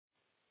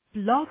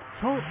Blog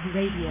Talk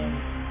Radio.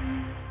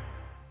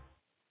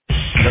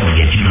 Coming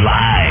at you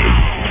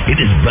live.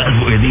 It is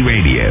BuzzWorthy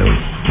Radio,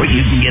 where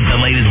you can get the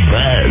latest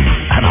buzz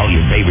on all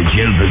your favorite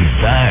shows and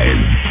stars.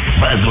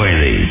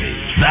 BuzzWorthy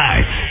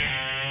starts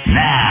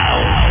now.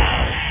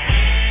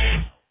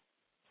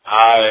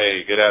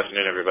 Hi, good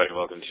afternoon, everybody.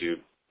 Welcome to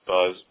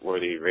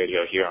BuzzWorthy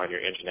Radio here on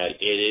your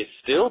internet. It is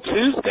still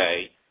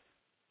Tuesday,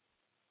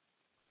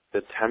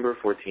 September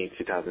 14th,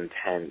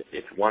 2010.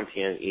 It's 1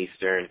 p.m.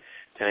 Eastern,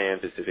 10 a.m.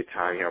 Pacific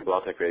time here on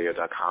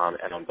blogtalkradio.com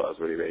and on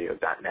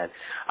buzzworthyradio.net.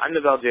 I'm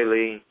Neville J.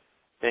 Lee.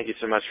 Thank you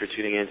so much for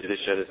tuning in to this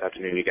show this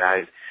afternoon, you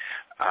guys.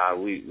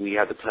 We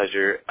had the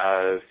pleasure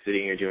of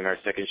sitting here doing our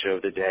second show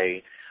of the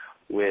day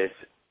with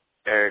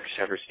Eric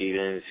Sheffer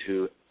Stevens,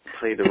 who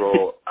played the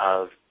role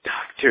of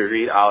Dr.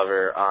 Reid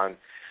Oliver on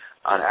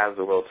As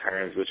the World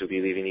Turns, which will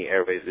be leaving the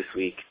airways this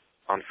week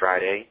on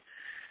Friday,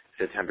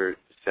 September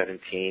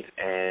 17th.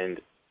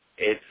 And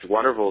it's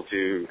wonderful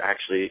to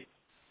actually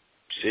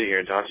sit here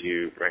and talk to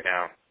you right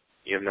now.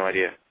 You have no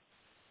idea.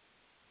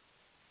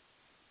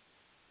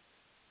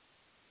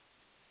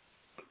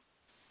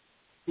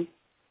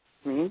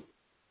 Mm-hmm.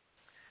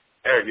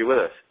 Eric, you with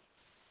us?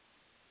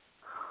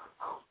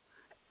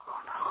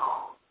 Oh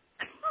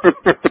no.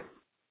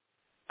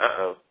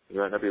 Uh-oh. You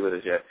might not be with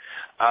us yet.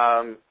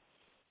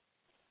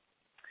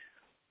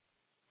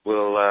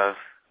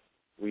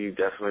 We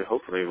definitely,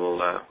 hopefully, we'll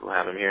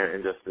have him here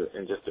in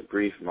just a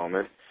brief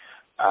moment.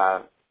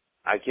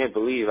 I can't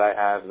believe I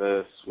have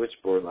the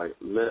switchboard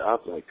lit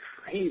up like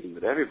crazy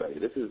with everybody.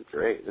 This is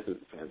great. This is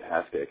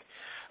fantastic.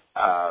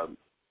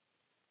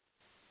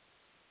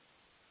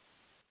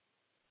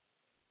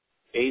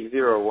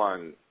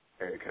 801,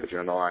 area code,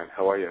 you're on the line.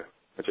 How are you?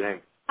 What's your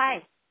name?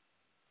 Hi.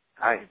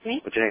 Hi. It's me?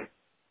 What's your name?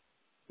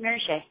 Mary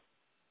Shay.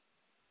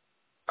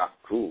 Ah,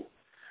 cool.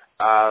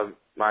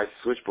 My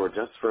switchboard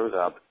just froze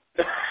up.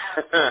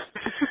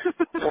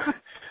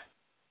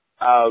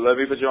 Let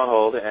me put you on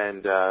hold,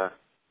 and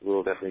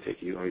we'll definitely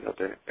take you when we get up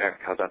there. Eric,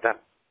 how about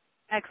that?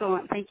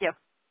 Excellent. Thank you.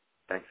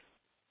 Thanks.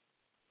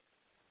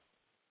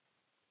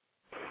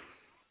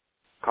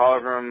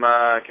 Caller from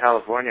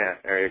California,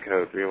 area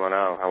code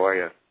 310. How are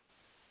you?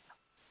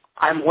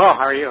 I'm well.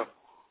 How are you?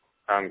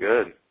 I'm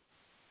good.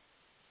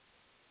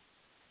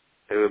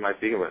 Who am I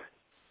speaking with?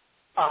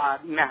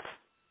 Matt.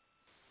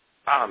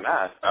 Ah,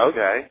 Matt.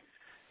 Okay.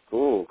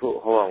 Cool.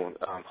 Hold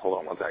on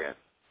 1 second.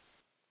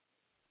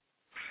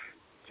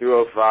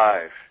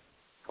 205.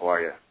 How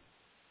are you?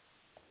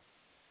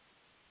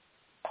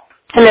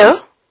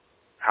 Hello.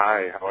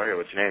 Hi. How are you?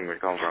 What's your name? Where are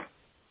you calling from?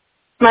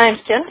 My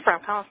name's Jennifer.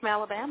 I'm calling from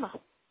Alabama.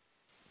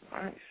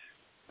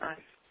 Nice.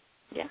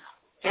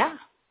 Yeah.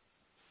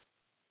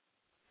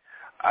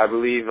 I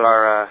believe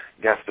our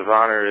guest of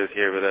honor is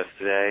here with us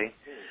today,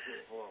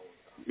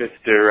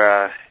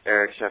 Mr.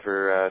 Eric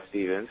Sheffer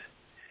Stevens.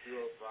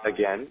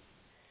 Again,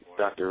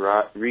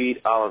 Dr.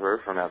 Reid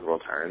Oliver from As the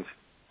World Turns.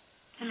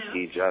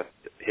 Hello.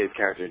 His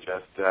character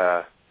just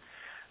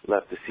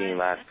left the scene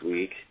last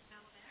week,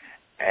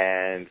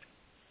 and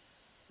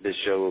this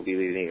show will be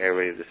leaving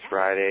airwaves this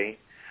Friday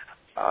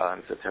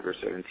on September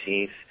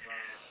 17th.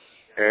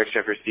 Eric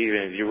Sheffer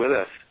Stevens, you're with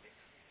us.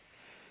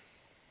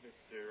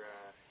 Mr.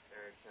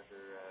 Eric Sheffer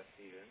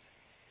Stevens.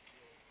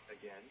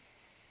 Again,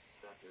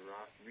 Dr.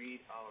 Reid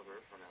Oliver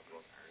from As the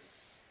World Turns.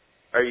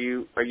 Are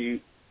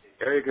you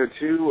area code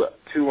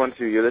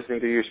 212, you're listening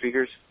through your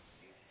speakers?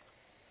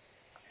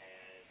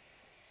 And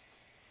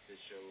this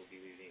show will be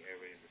leaving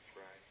airwaves this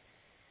Friday.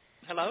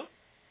 Hello?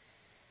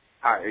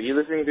 Hi, are you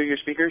listening through your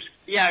speakers?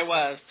 Yeah, I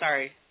was.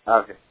 Sorry.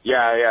 Okay.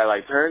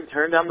 Yeah,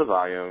 turn down the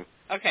volume.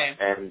 Okay.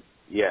 And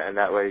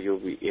that way you'll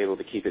be able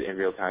to keep it in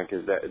real time,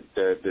 because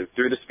the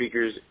through the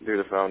speakers, through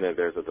the phone,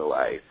 there's a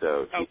delay.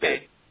 So keep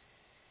it.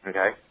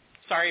 Okay?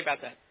 Sorry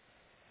about that.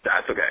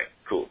 That's okay.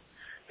 Cool.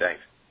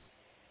 Thanks.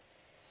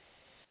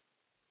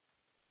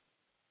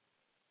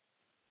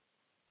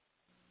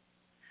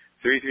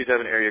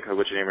 .337 area code.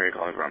 What's your name? Where are you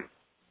calling from?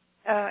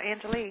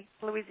 Angelique,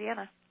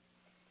 Louisiana.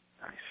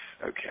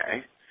 Nice.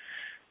 Okay.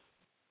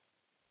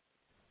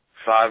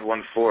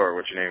 514.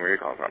 What's your name? Where are you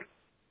calling from?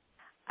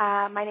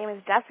 My name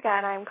is Jessica,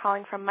 and I'm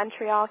calling from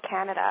Montreal,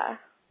 Canada.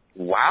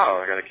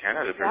 Wow, I got a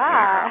Canada person.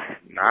 Yeah.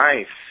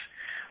 Nice.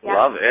 Yeah.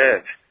 Love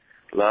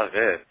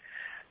it.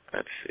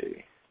 Let's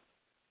see.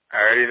 I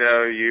already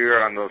know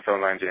you're on the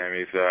phone line,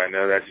 Jamie, so I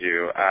know that's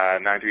you.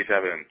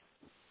 937.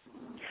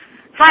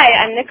 Hi,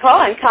 I'm Nicole.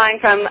 I'm calling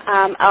from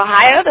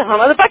Ohio, the home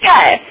of the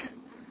Buckeyes.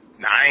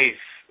 Nice.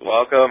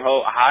 Welcome,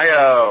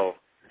 Ohio.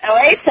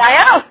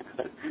 Ohio.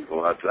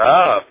 What's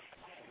up?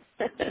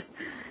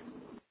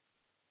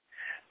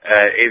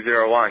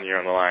 801, you're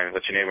on the line.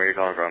 What's your name? Where are you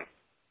calling from?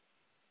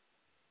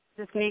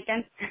 Is this me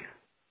again?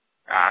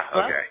 Ah,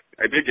 Hello? okay.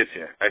 I did get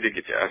you.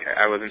 Okay,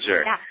 I wasn't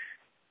sure. Yeah.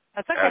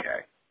 That's okay.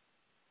 Okay.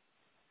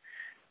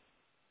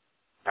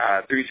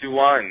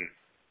 321,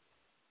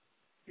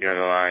 you're on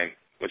the line.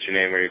 What's your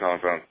name? Where are you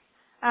calling from?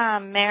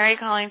 Mary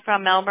calling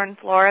from Melbourne,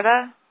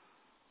 Florida.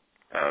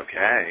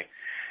 Okay.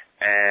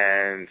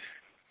 And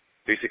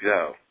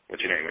 360,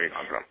 what's your name? Where are you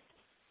calling from?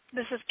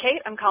 This is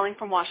Kate. I'm calling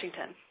from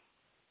Washington.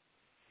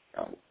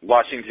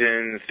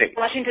 Washington State.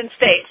 Washington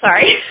State,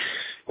 sorry.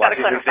 Gotta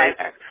Washington clarify State?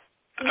 there.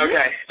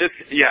 Okay.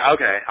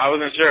 Okay. I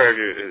wasn't sure if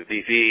it was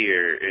D.C.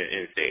 or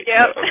in state.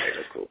 Yep. So, okay,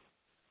 that's cool.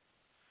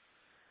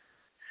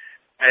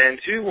 And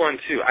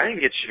 212, I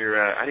didn't get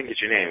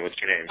your name.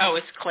 What's your name? Oh,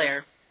 it's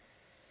Claire.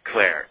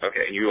 Claire.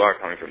 Okay. You are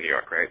calling from New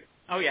York, right?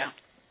 Oh, yeah.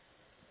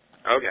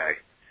 Okay.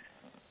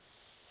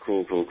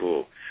 Cool.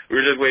 We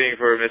were just waiting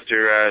for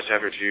Mr.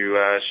 Sheffer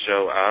to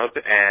show up,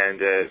 and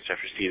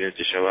Sheffer Stevens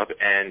to show up.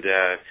 And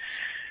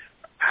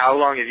how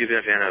long have you been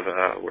a fan of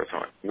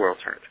World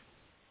Turned?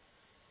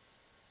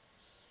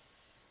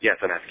 Yes,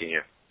 I'm asking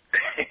you.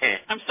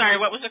 I'm sorry,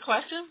 what was the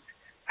question?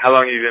 How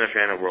long have you been a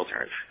fan of World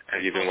Turned?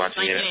 Have you been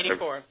watching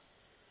 1984. it?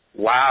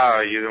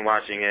 Wow, you've been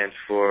watching it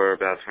for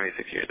about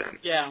 26 years then.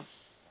 Yeah.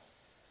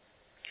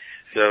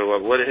 So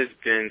what has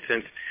been,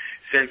 since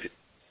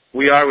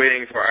we are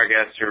waiting for our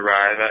guests to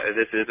arrive,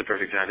 this is the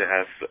perfect time to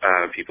ask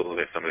people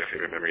with some of their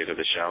favorite memories of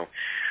the show.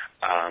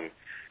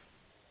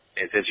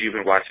 And since you've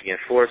been watching it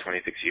for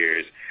 26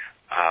 years,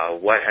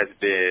 what has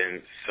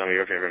been some of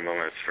your favorite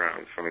moments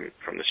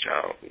from the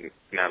show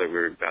now that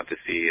we're about to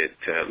see it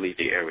leave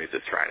the airways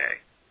this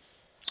Friday?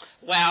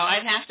 Wow,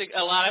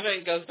 a lot of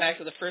it goes back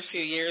to the first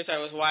few years I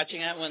was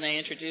watching it when they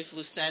introduced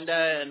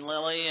Lucinda and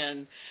Lily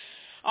and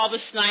all the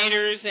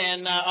Snyders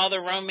and all the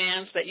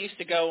romance that used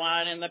to go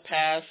on in the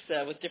past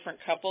with different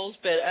couples.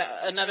 But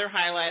another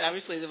highlight,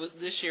 obviously,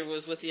 this year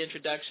was with the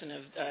introduction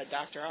of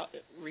Dr.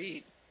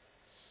 Reid.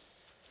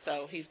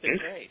 So he's been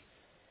great.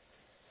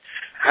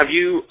 Have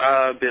you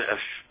been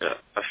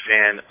a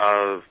fan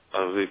of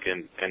Luke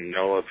and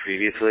Noah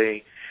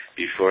previously,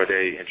 before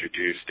they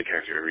introduced the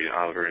character of Reid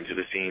Oliver into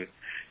the scene?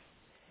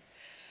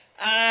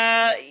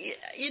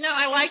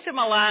 I liked them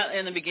a lot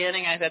in the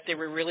beginning. I thought they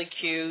were really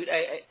cute.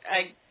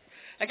 I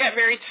got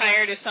very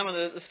tired of some of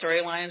the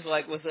storylines,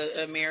 like with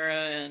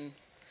Amira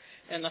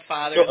and the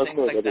father and things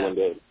like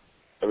that.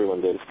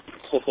 Everyone did.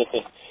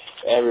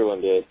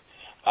 Everyone did.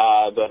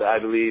 But I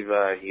believe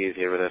he is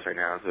here with us right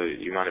now, so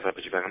you mind if I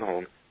put you back on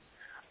hold?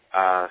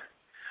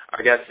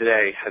 Our guest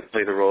today has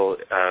played the role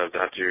of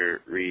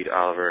Dr. Reid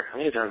Oliver. How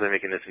many times am I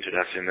making this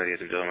introduction, ladies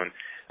and gentlemen?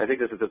 I think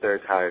this is the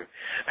third time.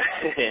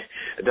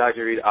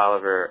 Dr. Reid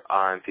Oliver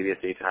on CBS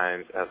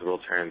Daytime as the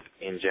world turns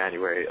in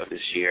January of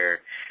this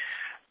year.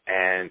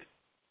 And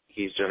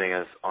he's joining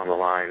us on the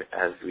line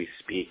as we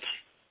speak.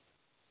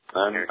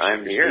 I'm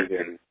here.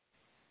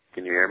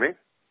 Can you hear me?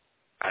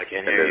 I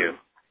can hear you.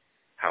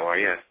 How are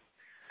you?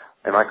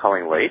 Am I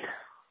calling late?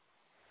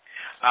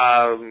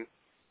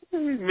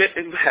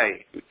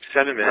 Hey,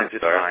 7 minutes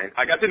is fine.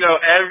 I got to know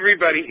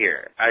everybody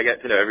here. I get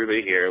to know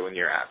everybody here when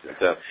you're absent.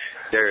 So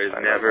there's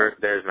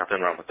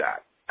nothing wrong with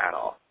that at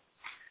all.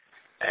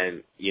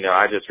 And,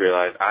 I just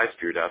realized I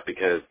screwed up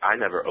because I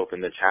never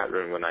opened the chat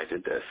room when I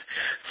did this.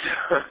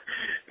 So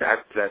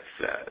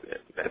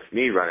that's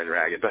me running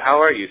ragged. But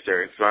how are you,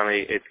 sir?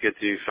 It's good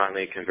to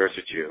finally converse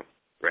with you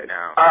right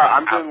now.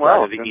 I'm doing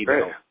well.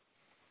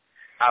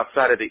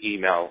 Outside of the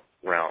email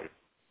realm.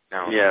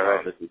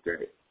 Right. This is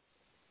great.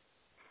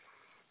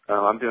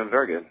 I'm doing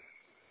very good.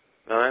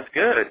 Well, that's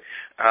good.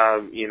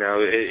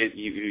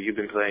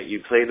 You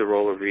played the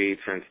role of Reid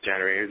since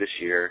January of this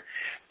year,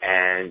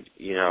 and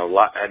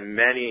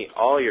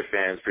all your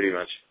fans, pretty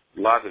much,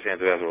 lots of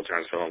fans of As World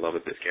Turns fell in love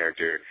with this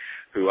character,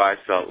 who I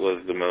felt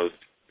was the most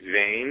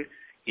vain,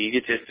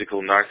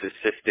 egotistical,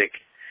 narcissistic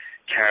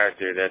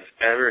character that's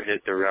ever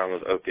hit the realm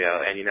of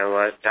Oakdale. And you know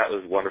what? That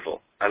was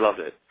wonderful. I loved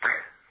it.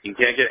 You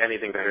can't get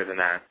anything better than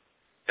that.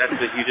 That's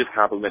the hugest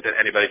compliment that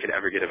anybody could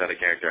ever get about a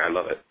character. I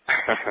love it.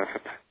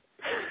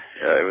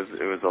 Yeah, it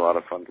was a lot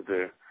of fun to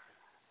do.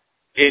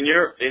 In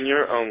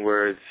your own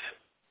words,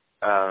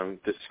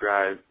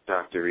 describe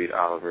Dr. Reid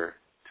Oliver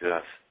to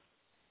us.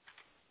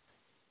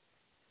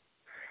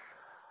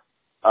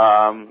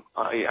 I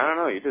don't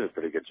know. You did a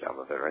pretty good job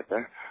of it right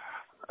there.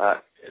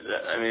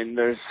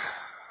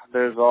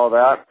 There's all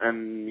that,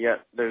 and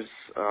yet there's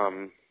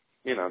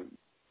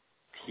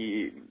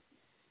he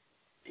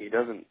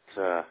doesn't.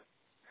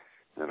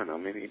 I don't know,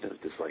 maybe he does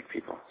dislike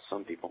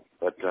some people,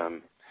 but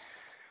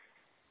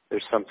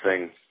there's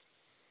something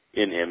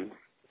in him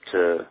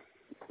that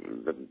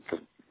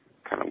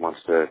kind of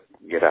wants to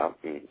get out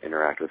and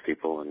interact with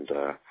people, and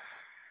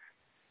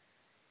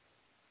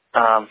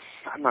I'm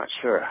not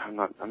sure. I'm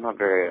not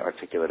very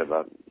articulate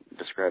about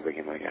describing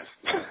him, I guess.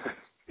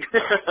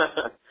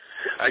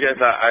 I guess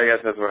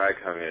that's where I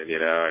come in,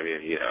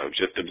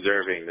 just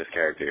observing this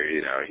character,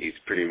 he's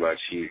pretty much,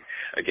 he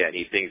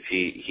thinks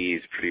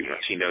he's pretty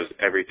much, he knows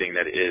everything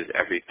that is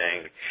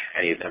everything,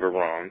 and he's never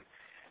wrong,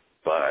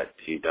 but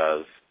he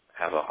does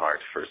have a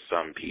heart for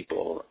some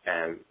people,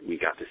 and we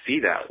got to see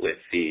that with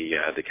the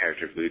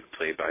character of Luke,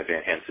 played by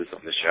Hansis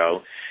on the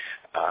show.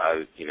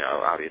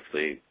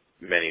 Obviously,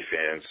 many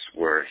fans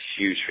were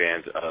huge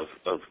fans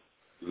of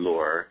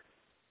Lore.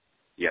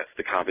 Yes,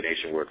 the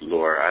combination word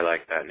Lore. I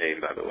like that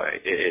name, by the way.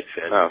 It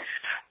fits. Oh.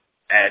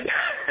 And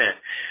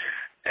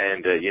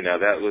And,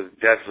 that was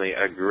definitely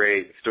a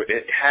great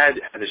story. Had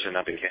the show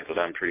not been canceled,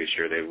 I'm pretty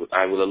sure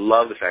I would have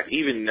loved the fact,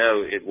 even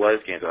though it was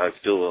canceled, I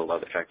still would have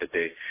loved the fact that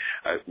they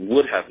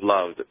would have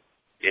loved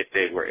if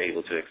they were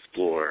able to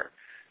explore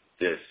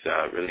this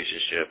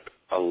relationship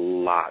a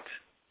lot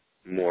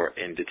more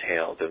in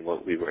detail than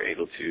what we were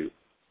able to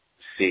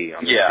see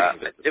on the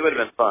screen. It would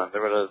have been fun.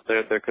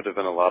 There could have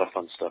been a lot of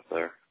fun stuff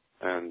there.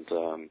 And,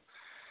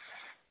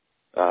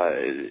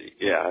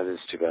 it is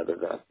too bad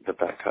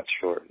that cut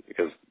short,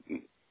 because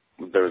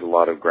there was a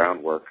lot of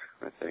groundwork,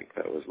 I think,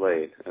 that was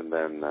laid, and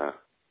then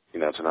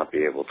to not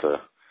be able to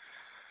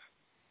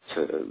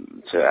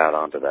add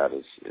on to that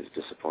is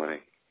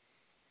disappointing.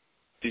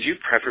 Did you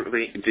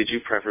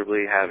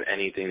preferably have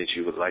anything that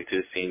you would like to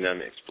have seen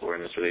them explore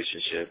in this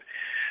relationship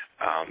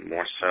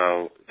more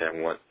so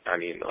than what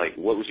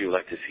would you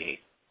like to see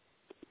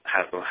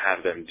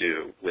have them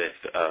do with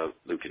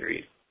Luke and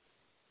Reid?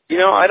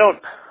 I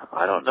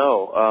don't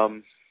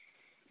know.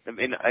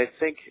 I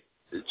think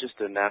it's just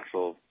a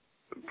natural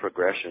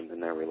progression in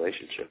their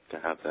relationship to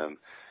have them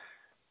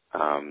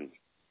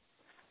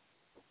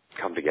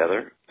come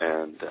together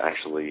and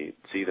actually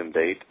see them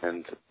date,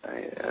 and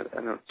I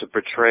don't know, to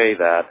portray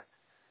that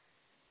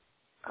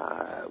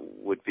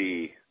would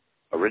be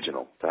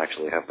original, to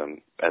actually have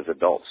them as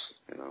adults,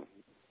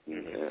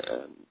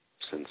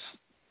 since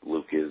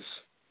Luke is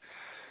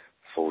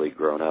fully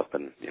grown up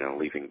and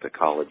leaving the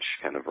college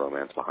kind of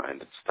romance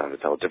behind. It's time to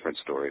tell a different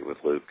story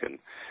with Luke,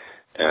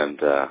 and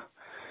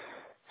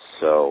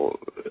so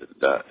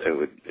that it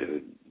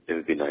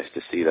would be nice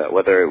to see that,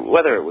 whether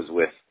it was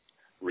with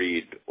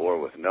Reid or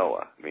with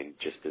Noah. I mean,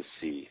 just to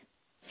see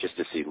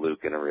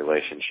Luke in a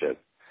relationship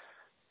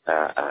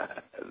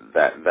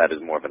that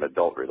is more of an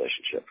adult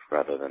relationship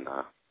rather than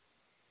a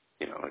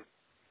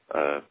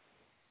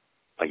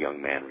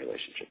young man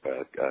relationship,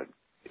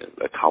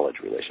 a college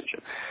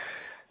relationship.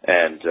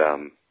 And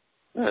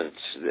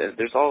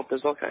there's all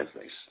kinds of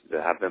things.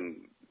 To have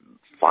them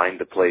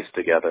find a place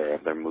together,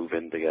 have them move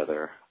in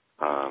together,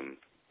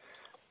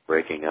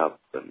 breaking up,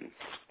 and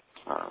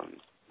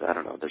I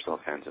don't know. There's all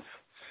kinds of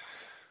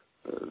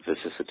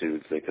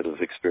vicissitudes they could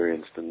have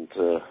experienced and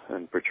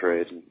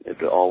portrayed.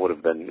 It all would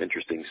have been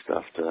interesting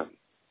stuff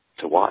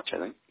to watch, I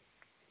think.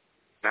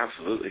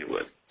 Absolutely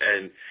would.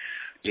 And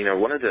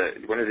one of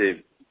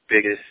the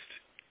biggest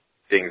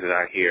things that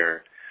I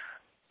hear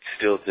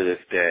still to this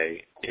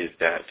day is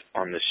that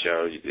on the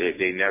show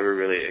they never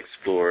really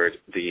explored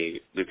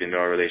the Luke and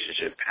Noah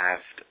relationship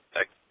past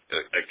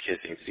a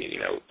kissing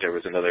scene.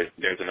 There's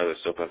another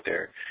soap up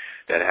there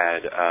that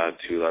had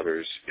two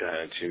lovers,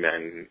 two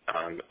men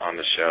on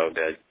the show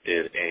that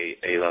did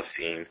a love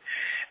scene,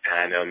 and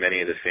I know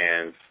many of the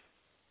fans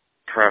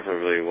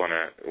preferably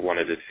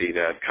wanted to see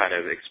that kind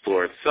of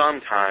explored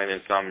sometime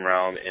in some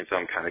realm, in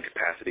some kind of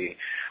capacity,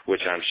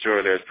 which I'm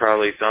sure there's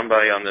probably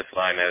somebody on this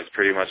line that's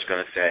pretty much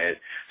going to say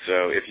it.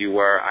 So if you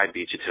were, I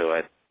beat you to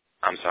it.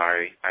 I'm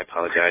sorry. I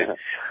apologize.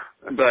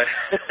 But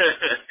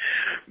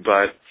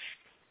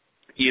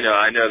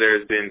I know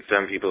there's been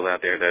some people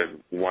out there that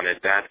wanted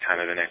that kind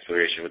of an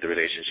exploration with the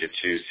relationship,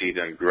 to see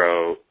them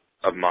grow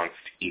amongst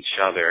each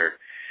other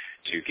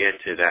to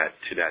get to that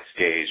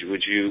stage.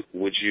 Would you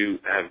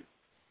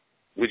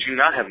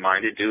not have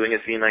minded doing a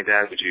scene like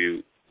that? Would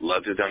you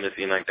love to have done a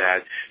scene like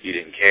that? You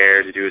didn't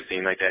care to do a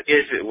scene like that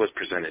if it was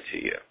presented to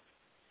you?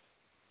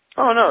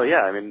 Oh, no,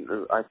 yeah. I mean,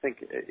 I think,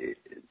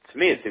 to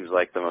me, it seems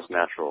like the most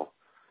natural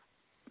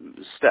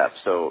step.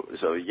 So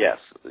yes,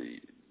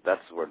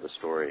 that's where the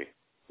story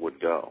would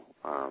go.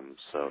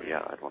 So,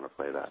 yeah, I'd want to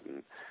play that.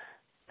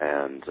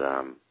 And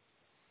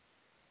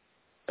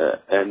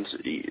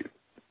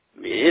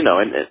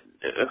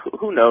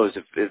who knows,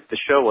 if the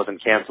show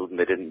wasn't canceled and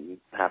they didn't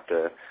have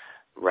to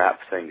wrap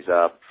things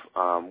up,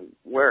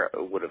 where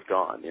it would have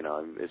gone,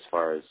 as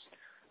far as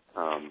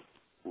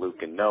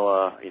Luke and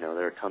Noah,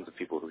 there are tons of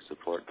people who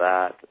support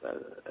that,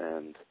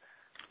 and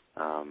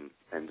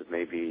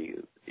maybe,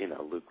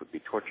 Luke would be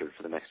tortured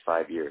for the next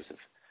 5 years of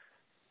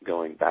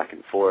going back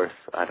and forth.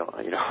 I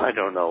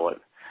don't know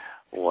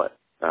what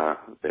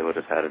they would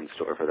have had in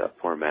store for that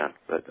poor man,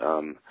 but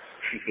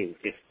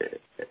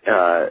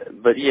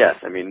yes,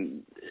 I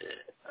mean,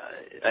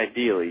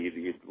 ideally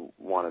you'd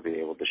want to be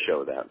able to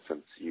show that,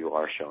 since you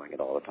are showing it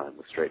all the time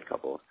with straight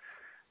couples.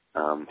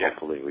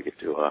 Hopefully we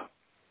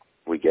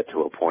get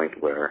to a point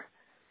where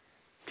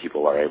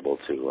people are able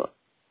to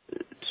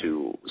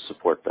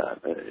support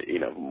that,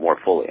 more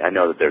fully. I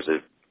know that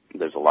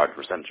there's a large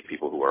percentage of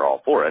people who are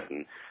all for it,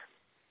 and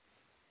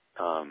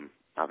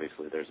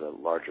obviously there's a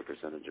larger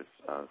percentage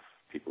of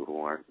people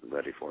who aren't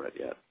ready for it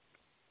yet.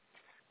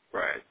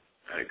 Right.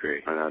 I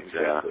agree. And that's,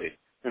 exactly.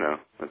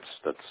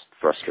 That's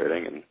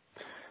frustrating, and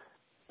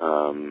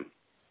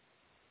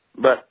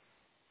but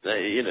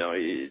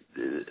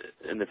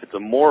and if it's a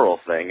moral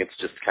thing, it's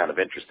just kind of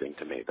interesting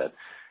to me that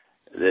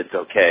it's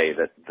okay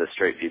that the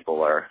straight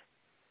people are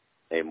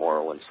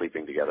amoral and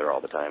sleeping together all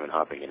the time and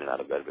hopping in and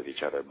out of bed with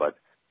each other, but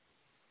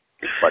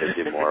it's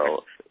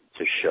immoral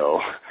to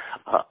show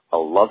a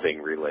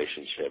loving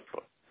relationship,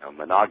 a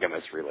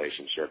monogamous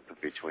relationship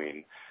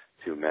between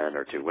two men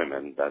or two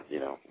women, that, you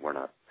know, we're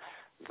not,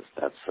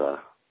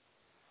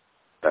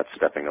 that's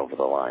stepping over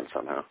the line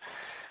somehow.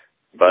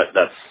 But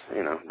that's,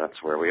 you know,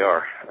 that's where we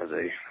are as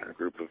a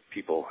group of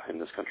people in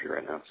this country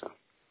right now. So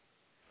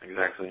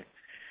exactly.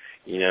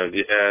 You know,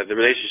 the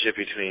relationship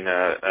between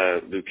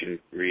Luke and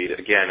Reid,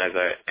 again, as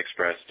I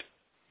expressed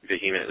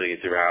vehemently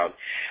throughout,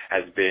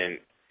 has been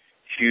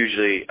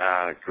hugely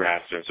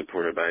grasped and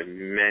supported by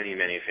many,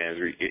 many fans.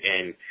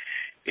 And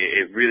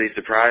it really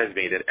surprised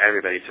me that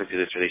everybody took to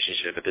this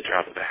relationship at the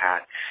drop of a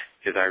hat,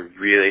 because I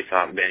really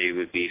thought many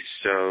would be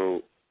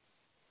so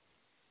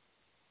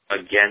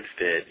against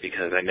it,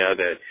 because I know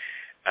that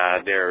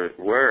there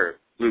were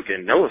Luke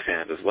and Noah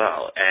fans as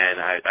well, and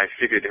I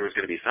figured there was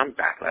going to be some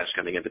backlash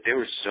coming in, but they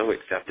were so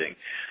accepting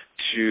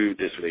to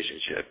this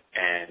relationship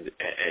and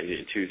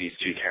to these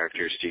two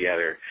characters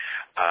together.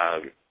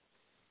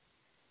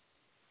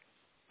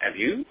 Have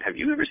you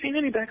ever seen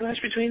any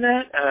backlash between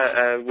that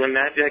when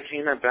that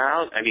came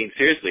about? I mean,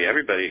 seriously,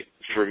 everybody,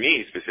 for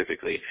me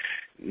specifically,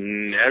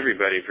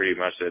 everybody pretty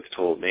much that's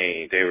told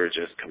me they were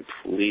just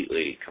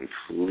completely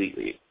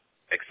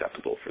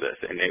acceptable for this,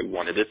 and they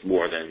wanted this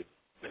more than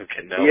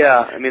okay, no.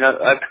 Yeah, I mean,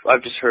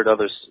 I've just heard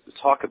others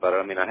talk about it.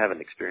 I mean, I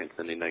haven't experienced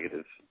any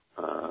negative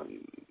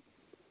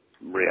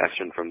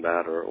reaction from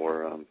that,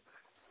 or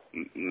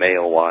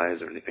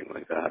mail-wise or anything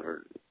like that,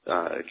 or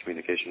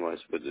communication-wise.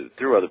 But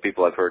through other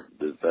people, I've heard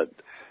that,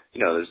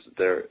 you know,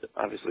 there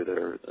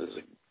is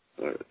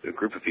a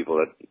group of people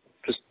that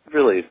just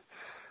really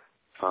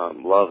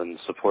love and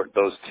support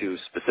those two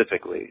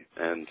specifically,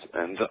 and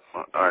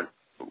aren't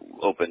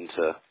open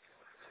to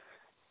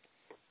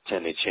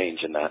any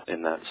change in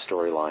that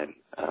storyline,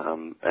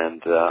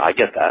 and I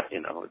get that.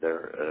 You know,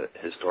 they're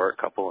a historic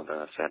couple and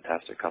a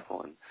fantastic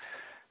couple,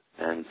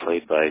 and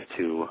played by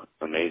two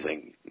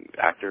amazing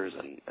actors,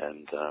 and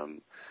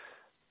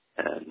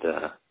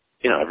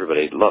you know,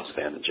 everybody loves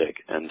Van and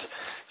Jake, and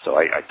so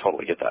I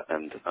totally get that.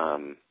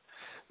 And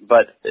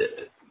but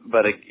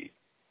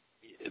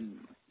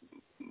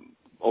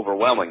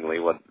overwhelmingly,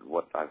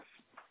 what I've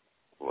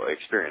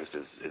experienced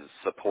is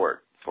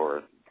support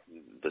for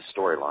the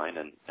storyline,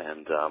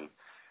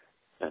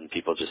 and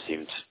people just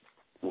seemed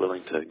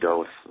willing to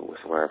go with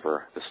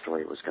wherever the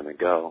story was going to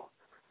go.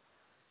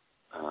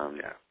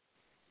 Yeah,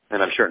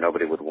 and I'm sure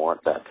nobody would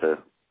want that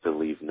to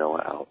leave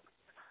Noah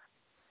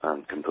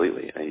out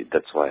completely.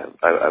 That's why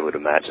I would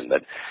imagine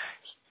that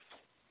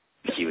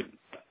he would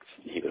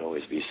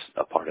always be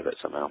a part of it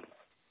somehow.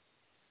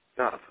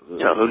 Absolutely.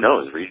 You know, who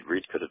knows?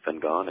 Reid could have been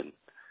gone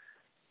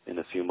in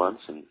a few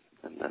months, and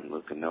then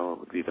Luke and Noah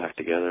would be back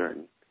together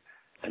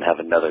and have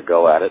another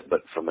go at it,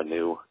 but from a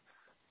new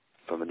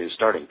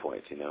starting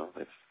point. You know,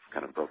 they've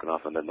kind of broken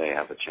off, and then they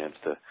have a chance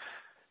to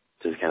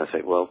kind of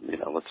say, well, you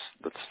know,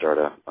 let's start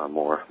a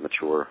more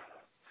mature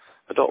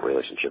adult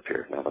relationship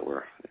here now that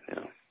we're, you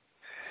know,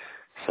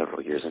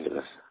 several years into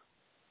this.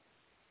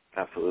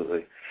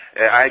 Absolutely.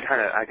 I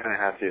kind of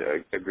have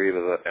to agree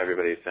with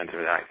everybody's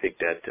sentiment. I think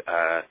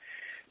that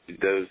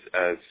those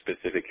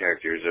specific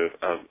characters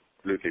of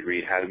Luke and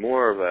Reid had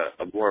more of a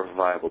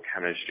viable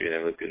chemistry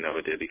than Luke and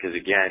Noah did, because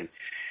again,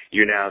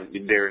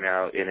 they're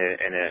now in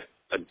an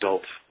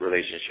adult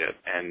relationship,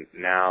 and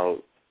now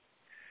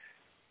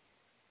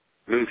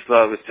Luke's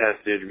love was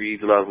tested,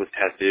 Reid's love was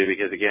tested,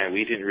 because again,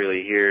 we didn't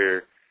really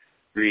hear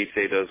Reid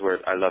say those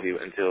words, "I love you,"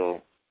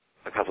 until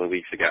a couple of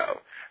weeks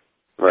ago.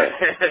 Right.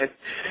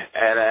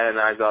 and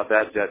I thought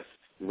that just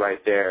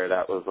right there,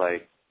 that was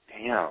like,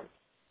 damn,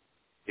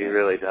 he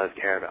really does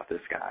care about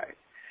this guy.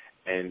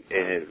 And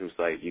it was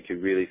like, you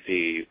could really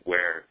see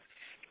where,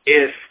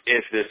 if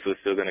this was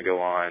still going to go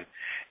on,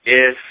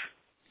 if,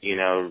 you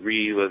know,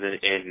 Reid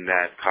wasn't in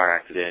that car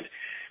accident,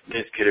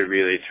 this could have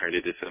really turned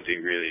into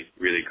something really,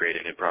 really great,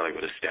 and it probably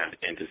would have stepped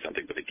into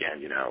something. But again,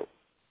 you know,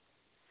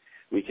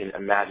 we can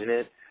imagine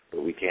it,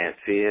 but we can't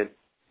see it.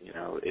 You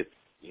know, it's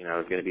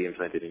going to be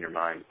implanted in your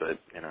mind, but,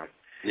 you know.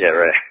 Yeah,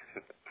 right.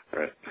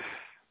 Right.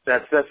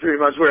 That's pretty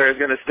much where it's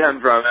going to stem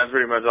from. That's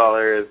pretty much all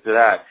there is to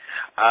that.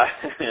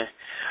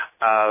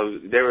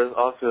 There was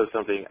also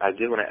something I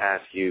did want to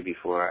ask you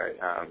before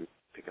I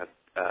pick up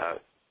a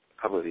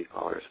couple of these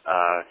callers.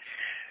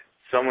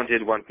 Someone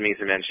did want me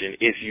to mention,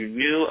 if you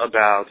knew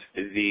about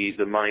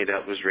the money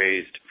that was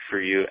raised for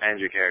you and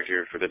your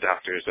character for the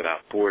Doctors Without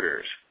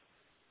Borders.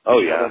 Oh,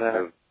 yeah.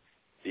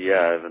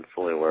 I've been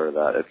fully aware of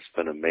that. It's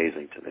been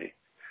amazing to me.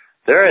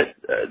 They're at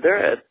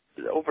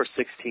over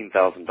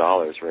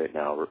 $16,000 right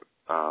now.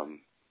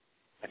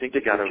 I think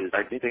they got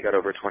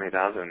over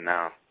 20,000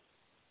 now.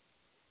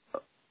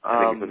 I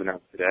think it was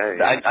announced today.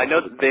 I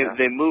know that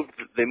they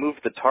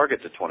moved the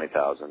target to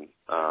 20,000,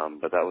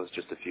 but that was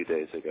just a few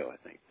days ago, I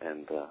think,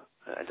 and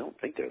I don't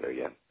think they're there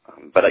yet.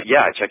 But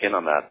yeah, I check in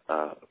on that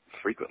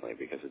frequently,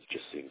 because it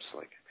just seems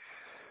like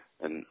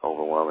an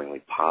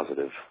overwhelmingly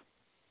positive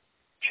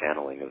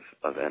channeling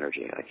of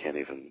energy. I can't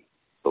even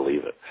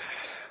believe it.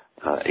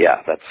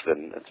 Yeah,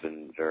 it's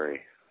been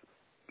very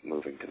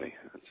moving to me.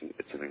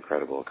 It's an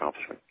incredible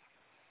accomplishment.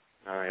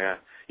 Oh, yeah.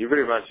 You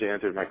pretty much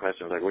answered my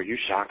question. Like, were you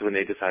shocked when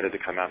they decided to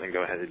come out and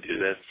go ahead and do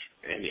this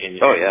in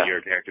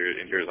your character,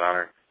 in your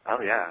honor?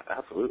 Oh yeah,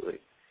 absolutely.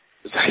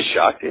 Was I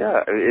shocked?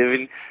 Yeah. I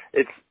mean,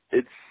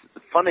 it's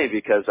funny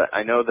because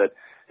I know that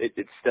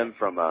it stemmed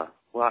from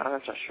well, I'm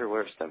not sure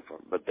where it stemmed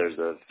from, but there's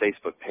a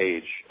Facebook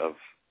page of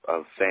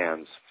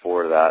fans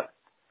for that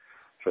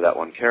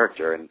one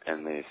character, and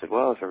they said,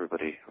 well, if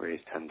everybody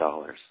raised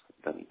 $10,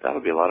 then that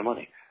would be a lot of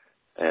money,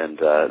 and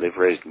they've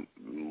raised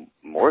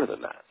more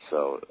than that.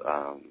 So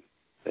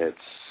it's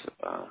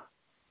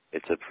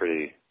a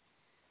pretty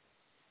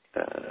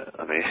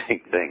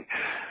amazing thing,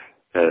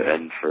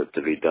 and for it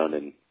to be done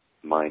in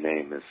my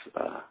name is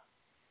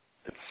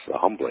it's a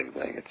humbling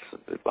thing.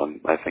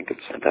 I think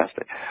it's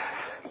fantastic.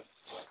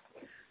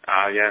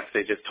 Yes,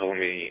 they just told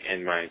me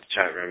in my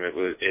chat room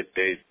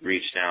they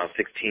reached now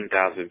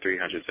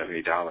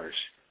 $16,370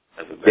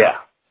 as of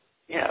that.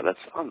 Yeah, that's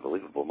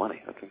unbelievable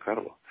money. That's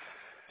incredible.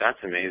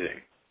 That's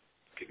amazing.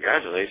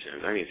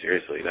 Congratulations. I mean,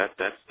 seriously, that's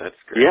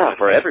great. Yeah,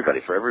 for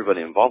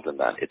everybody involved in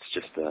that. It's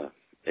just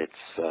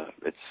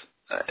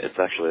it's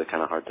actually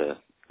kind of hard to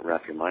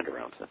wrap your mind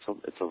around.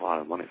 It's a lot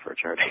of money for a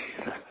charity,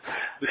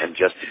 and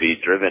just to be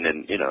driven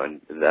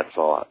and that's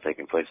all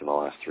taking place in the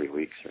last 3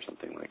 weeks or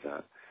something like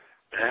that.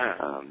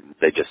 Yeah.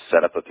 They just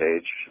set up a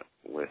page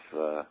with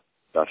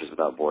Doctors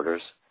Without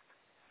Borders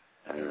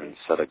and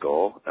set a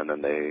goal, and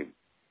then they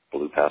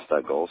blew past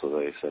that goal, so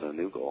they set a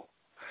new goal.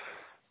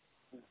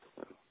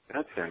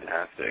 That's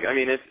fantastic. I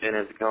mean, it's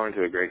going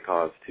to a great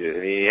cause too. I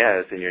mean, yeah,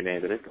 it's in your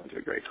name, but it's going to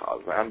a great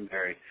cause. I'm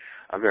very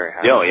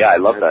happy. Oh yeah, I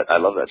love that. I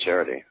love that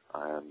charity,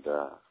 and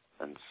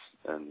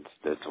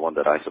it's one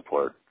that I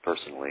support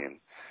personally,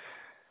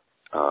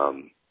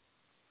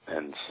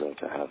 and so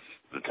to have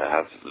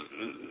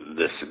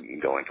this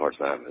going towards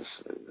them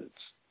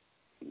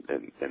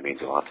it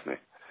means a lot to me.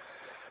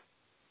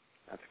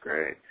 That's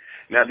great.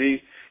 Now, do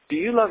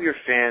you love your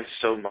fans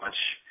so much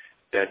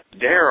that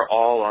they're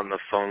all on the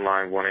phone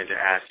line wanting to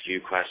ask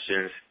you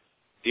questions?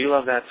 Do you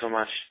love that so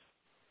much?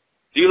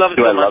 Do you love it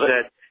so much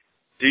that?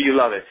 Do you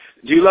love it?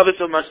 Do you love it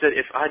so much that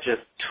if I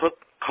just took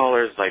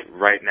callers like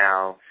right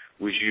now,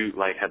 would you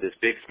like have this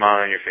big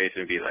smile on your face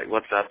and be like,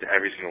 "What's up?" to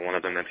every single one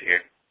of them that's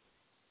here?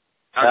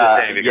 I'm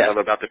just saying because I'm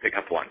about to pick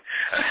up one.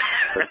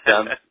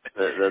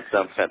 that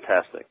sounds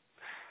fantastic.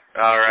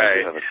 All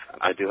right.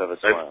 I do have a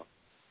smile.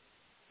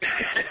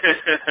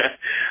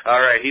 All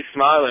right, he's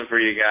smiling for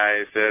you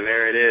guys. So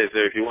there it is. So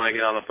if you want to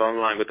get on the phone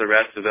line with the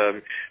rest of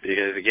them,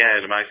 because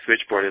again, my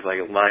switchboard is like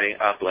lining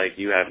up like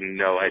you have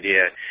no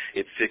idea.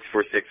 It's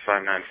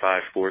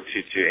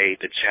 646-595-4228.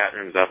 The chat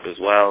room's up as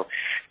well,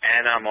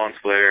 and I'm on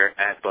Twitter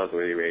at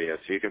BuzzWorthy Radio.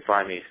 So you can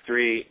find me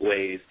 3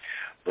 ways.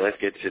 But let's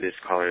get to this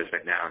callers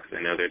right now because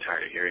I know they're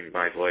tired of hearing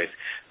my voice.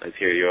 Let's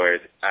hear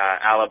yours.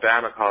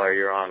 Alabama caller,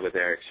 you're on with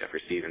Eric Sheffer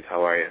Stevens.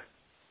 How are you?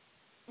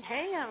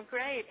 Hey, I'm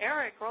great.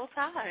 Eric, roll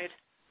tide.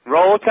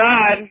 Roll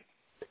tide.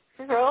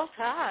 Roll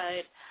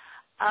tide.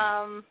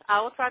 I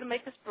will try to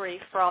make this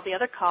brief for all the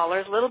other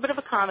callers. A little bit of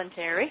a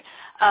commentary.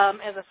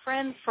 As a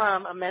friend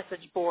from a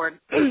message board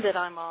that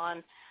I'm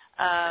on,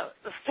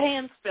 the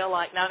fans feel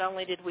like not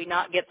only did we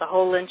not get the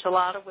whole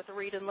enchilada with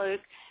Reid and Luke,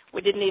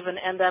 we didn't even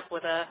end up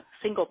with a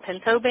single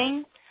pinto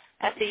bean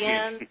at the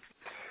end.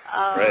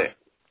 Right.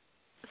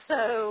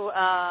 So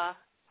I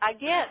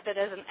get that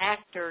as an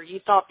actor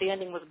you thought the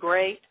ending was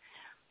great,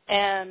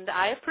 and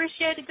I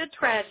appreciate a good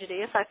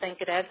tragedy if I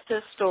think it adds to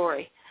a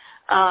story.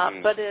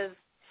 But as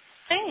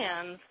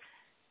fans,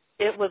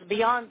 it was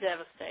beyond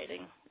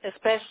devastating,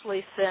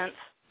 especially since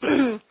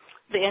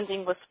the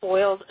ending was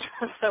spoiled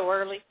so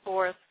early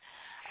for us.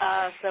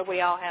 So we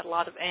all had a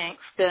lot of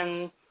angst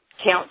and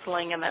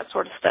counseling and that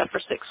sort of stuff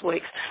for 6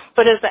 weeks.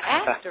 But as the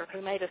actor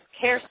who made us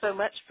care so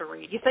much for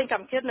Reid, you think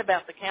I'm kidding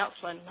about the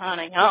counseling,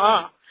 honey?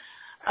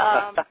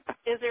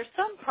 Is there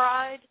some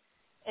pride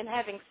in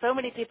having so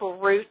many people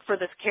root for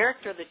this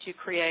character that you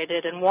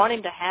created and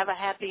wanting to have a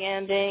happy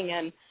ending?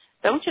 And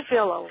don't you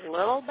feel a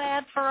little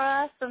bad for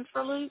us and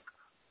for Luke?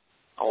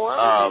 A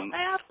little bit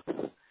bad?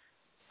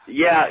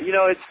 Yeah,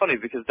 it's funny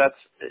because that's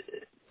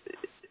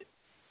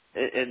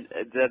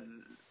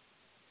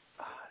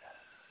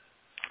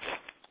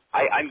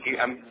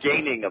I'm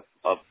gaining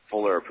a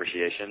fuller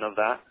appreciation of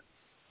that,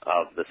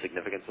 of the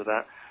significance of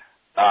that.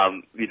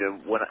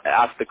 When I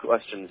asked the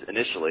questions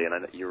initially,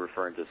 and you're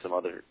referring to some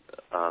other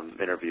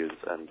interviews,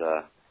 and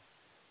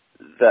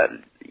that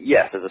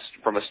yes,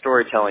 from a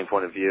storytelling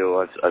point of view,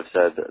 I've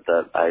said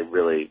that I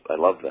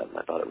love them.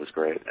 I thought it was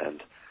great,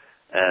 and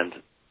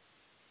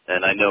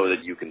I know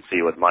that you can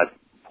see what my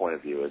point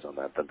of view is on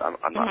that. But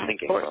I'm not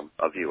thinking from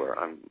a viewer.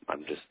 I'm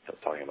just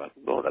talking about,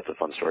 well, that's a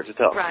fun story to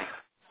tell. Right.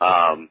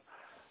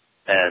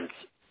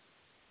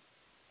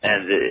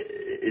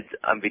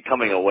 I'm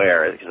becoming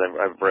aware because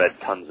I've read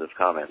tons of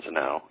comments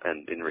now,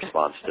 and in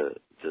response to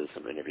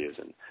some interviews,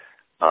 and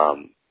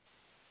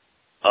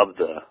of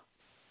the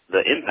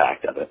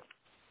impact of it,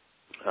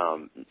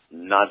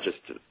 not just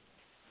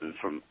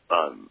from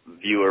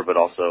viewer, but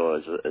also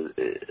as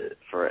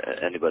for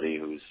anybody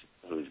who's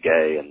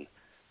gay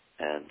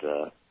and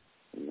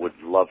would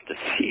love to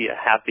see a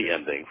happy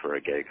ending for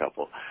a gay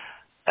couple.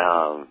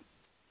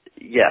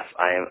 Yes,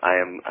 I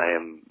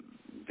am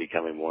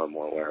becoming more and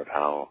more aware of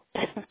how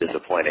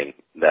disappointing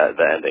the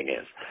ending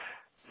is.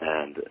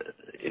 And,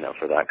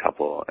 for that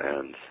couple.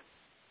 And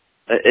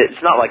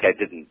it's not like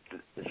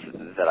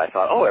that I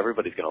thought, oh,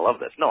 everybody's going to love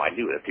this. No, I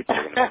knew that people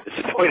were going to be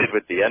disappointed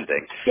with the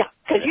ending. Yeah,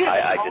 because you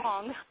had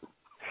wrong.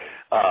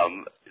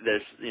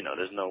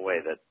 There's no way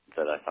that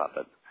I thought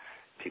that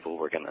people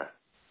were going to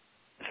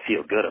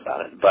feel good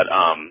about it. But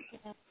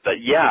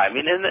yeah, I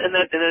mean, and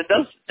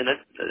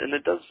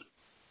it does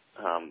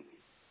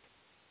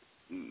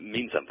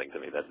mean something to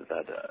me that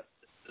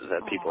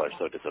people are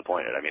so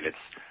disappointed. I mean,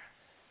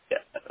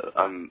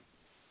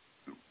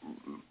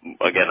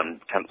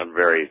 I'm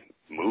very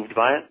moved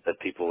by it, that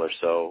people are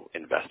so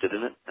invested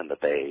in it, and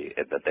that they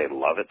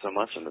love it so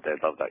much, and that they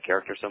love that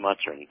character so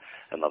much,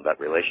 and love that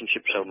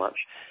relationship so much.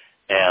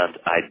 And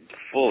I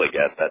fully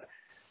get that,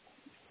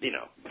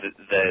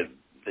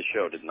 the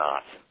show did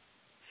not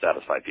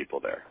satisfy people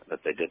there,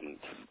 that they didn't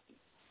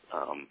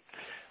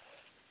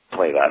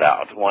play that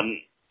out.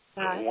 One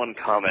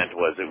comment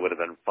was it would have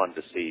been fun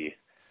to see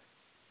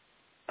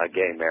a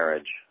gay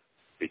marriage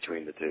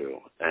between the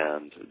two,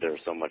 and there's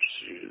so much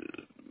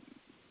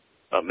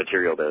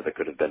material there that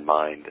could have been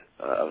mined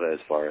as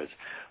far as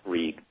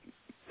Reid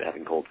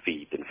having cold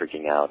feet and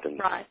freaking out and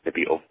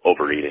maybe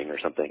overeating or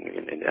something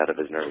out of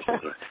his nerves.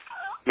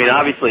 I mean,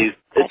 obviously,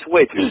 it's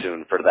way too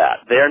soon for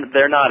that.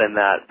 They're not in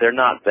that. They're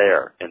not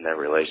there in their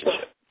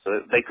relationship, so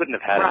they couldn't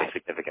have had any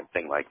significant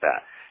thing like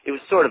that. It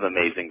was sort of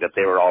amazing that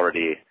they were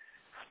already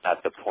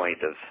at the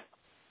point of.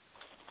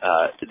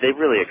 They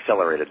really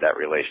accelerated that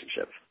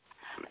relationship.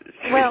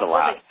 In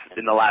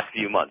the last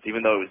few months,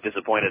 even though it was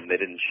disappointed and they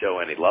didn't show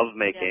any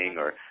lovemaking,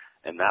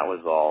 and that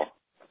was all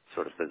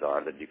sort of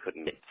bizarre that you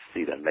couldn't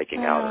see them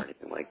making out or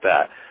anything like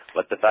that.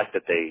 But the fact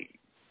that they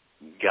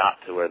got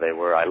to where they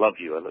were, I love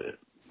you,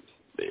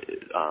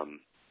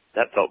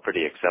 that felt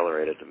pretty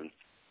accelerated to me.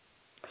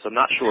 So I'm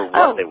not sure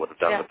what they would have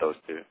done with those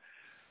two.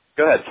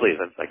 Go ahead, please.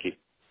 I keep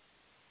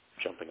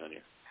jumping on you.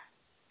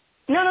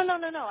 No.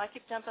 I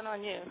keep jumping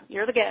on you.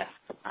 You're the guest.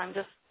 I'm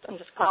just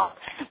calling.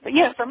 But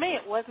for me,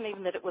 it wasn't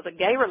even that it was a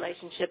gay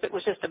relationship. It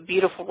was just a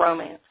beautiful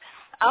romance.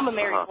 I'm a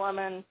married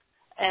woman,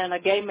 and a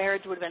gay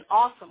marriage would have been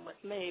awesome with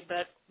me.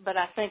 But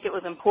I think it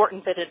was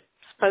important that it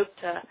spoke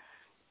to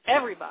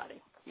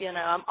everybody.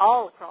 I'm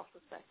all across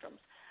the spectrum.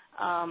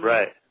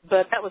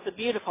 But that was a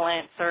beautiful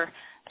answer,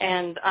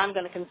 and I'm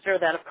going to consider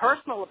that a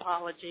personal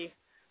apology.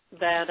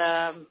 That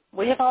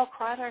we have all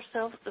cried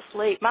ourselves to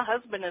sleep. My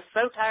husband is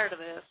so tired of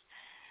this.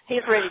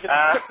 He's ready to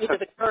put me to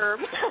the curb.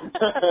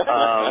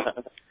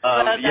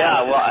 And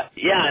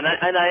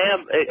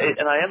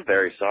I am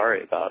very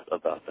sorry about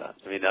that.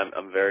 I mean,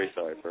 I'm very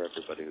sorry for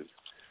everybody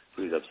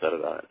who's upset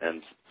about it,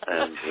 and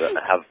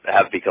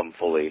have become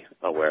fully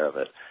aware of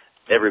it.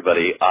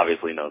 Everybody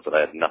obviously knows that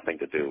I had nothing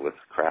to do with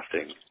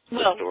crafting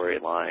the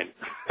storyline,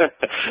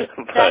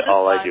 but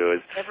all I do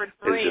is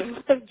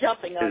just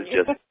jumping on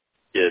you. Just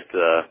get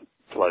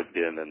plugged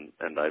in,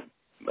 and I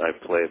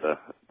play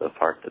the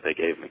part that they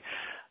gave me.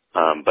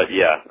 But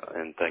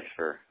and thanks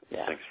for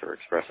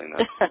expressing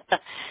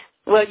that.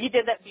 Well, you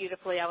did that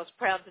beautifully. I was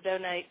proud to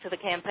donate to the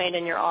campaign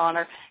in your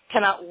honor.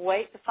 Cannot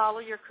wait to follow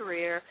your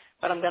career,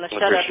 but I'm going to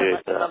shut up and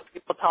let other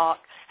people talk.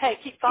 Hey,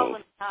 keep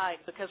following tight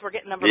because we're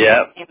getting number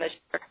 1 this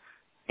year.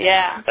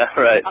 Yeah.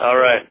 All right.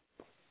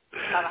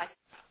 Bye-bye.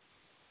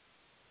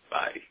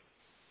 Bye.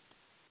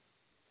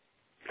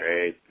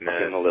 Great.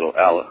 Getting a little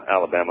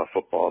Alabama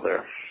football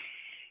there.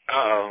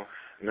 Uh-oh.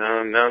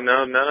 No, none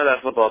of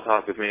that football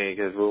talk with me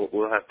because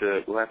we'll have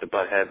to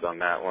butt heads on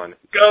that one.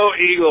 Go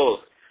Eagles!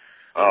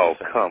 Oh,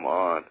 come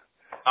on.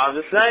 I'm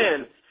just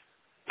saying.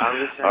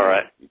 All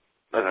right.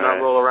 Let's not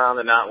roll around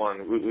in that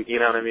one. We, you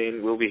know what I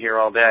mean? We'll be here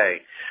all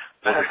day.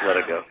 We'll just let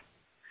it go.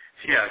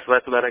 Yes,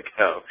 let's let it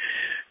go.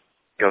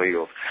 Go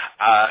Eagles.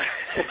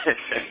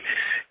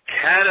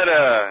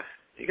 Canada.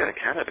 You got a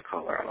Canada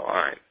caller on the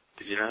line.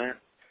 Did you know that?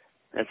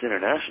 That's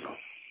international.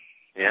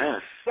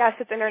 Yes. Yes,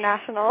 it's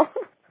international.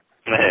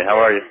 Hey, how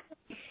are you?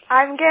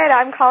 I'm good.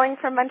 I'm calling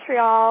from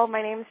Montreal.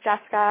 My name's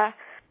Jessica.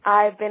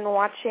 I've been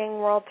watching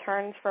World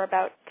Turns for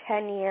about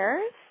 10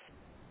 years.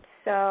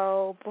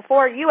 So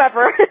before you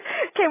ever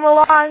came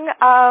along,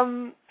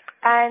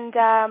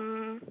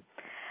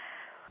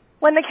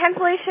 when the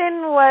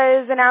cancellation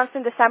was announced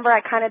in December,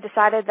 I kind of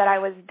decided that I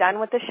was done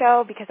with the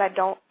show because I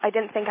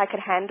didn't think I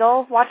could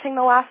handle watching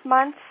the last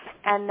month.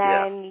 And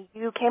then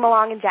you came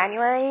along in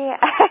January,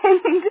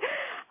 and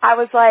I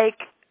was like,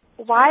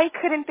 why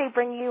couldn't they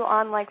bring you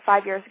on like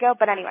 5 years ago?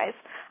 But anyways,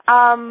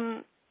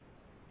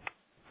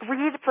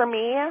 Reid, for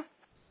me,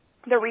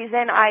 the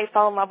reason I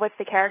fell in love with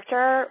the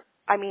character,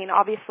 I mean,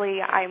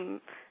 obviously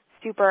I'm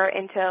super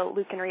into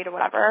Luke and Reid or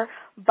whatever,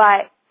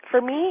 but for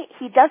me,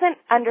 he doesn't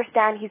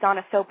understand he's on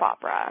a soap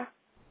opera.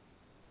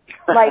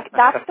 Like,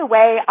 that's the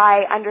way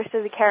I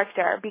understood the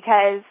character,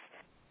 because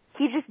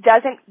he just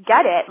doesn't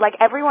get it. Like,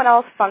 everyone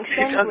else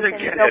functions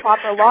within soap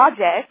opera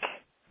logic,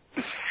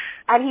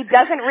 and he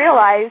doesn't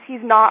realize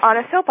he's not on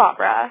a soap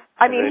opera.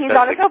 I mean, he's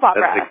on a soap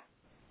opera.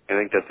 I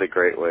think that's a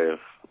great way of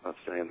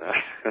saying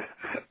that.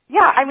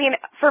 Yeah, I mean,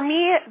 for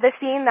me, the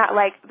scene that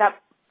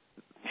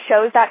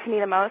shows that to me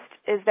the most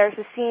is there's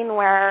a scene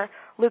where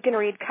Luke and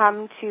Reid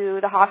come to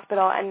the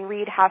hospital and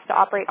Reid has to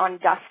operate on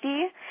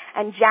Dusty,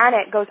 and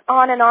Janet goes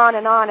on and on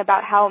and on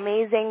about how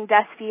amazing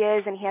Dusty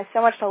is and he has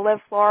so much to live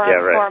for,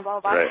 blah, blah,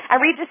 blah. Right.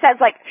 And Reid just says,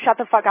 like, shut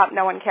the fuck up,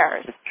 no one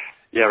cares.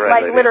 Yeah,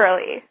 right. Like,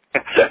 literally.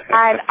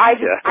 And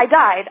I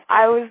died.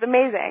 I was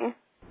amazing.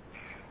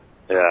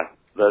 Yeah.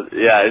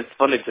 It's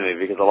funny to me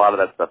because a lot of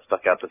that stuff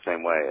stuck out the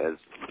same way as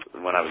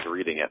when I was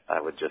reading it. I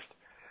would just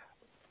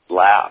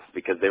laugh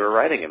because they were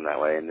writing him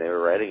that way, and they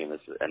were writing him as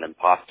an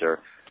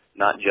imposter,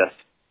 not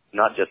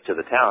just to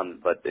the town,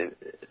 but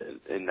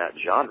in that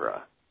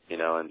genre, you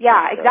know. And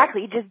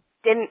exactly. He just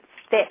didn't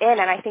fit in,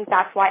 and I think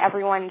that's why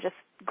everyone just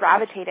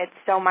gravitated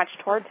so much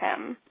towards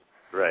him.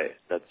 Right.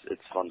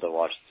 It's fun to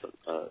watch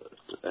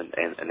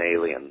an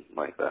alien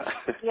like that.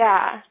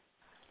 Yeah.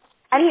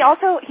 And he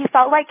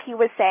felt like he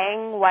was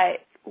saying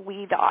what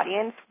we, the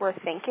audience, were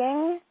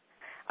thinking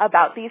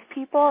about these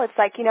people. It's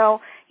like, you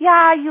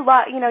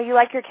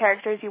like your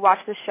characters, you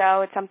watch the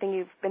show, it's something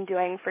you've been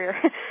doing for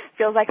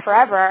feels like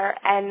forever,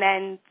 and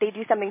then they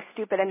do something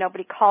stupid and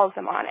nobody calls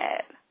them on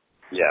it.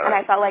 Yeah, right. And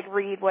I felt like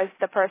Reid was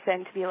the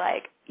person to be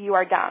like, you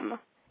are dumb.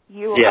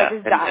 You are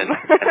just dumb. and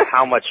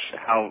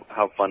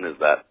how fun is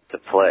that to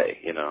play,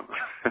 you know?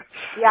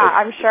 Yeah,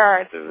 I'm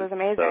sure. It was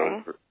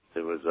amazing.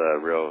 It was a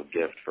real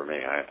gift for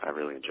me. I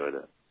really enjoyed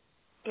it.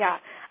 Yeah.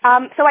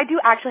 So I do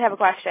actually have a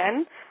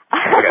question.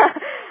 Okay.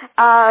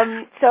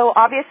 So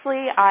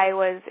obviously I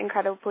was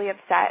incredibly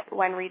upset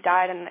when Reid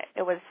died, and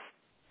it was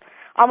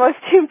almost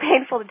too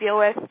painful to deal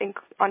with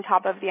on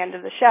top of the end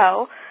of the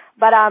show.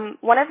 But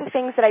one of the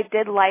things that I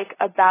did like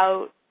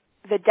about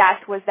the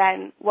death was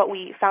then what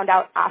we found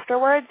out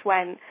afterwards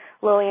when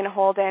Lily and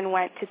Holden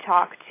went to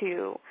talk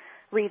to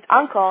Reid's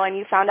uncle, and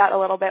you found out a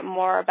little bit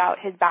more about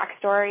his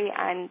backstory,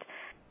 and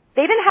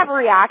they didn't have a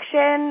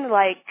reaction,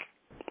 like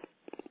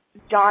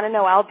John and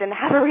Noelle didn't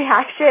have a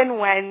reaction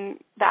when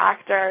the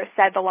actor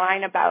said the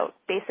line about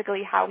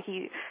basically how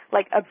he,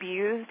 like,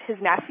 abused his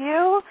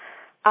nephew.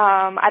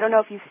 I don't know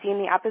if you've seen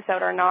the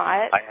episode or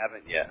not. I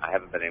haven't yet. I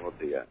haven't been able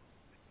to yet.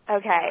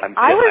 Okay.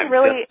 I was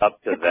really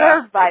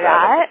disturbed by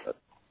that.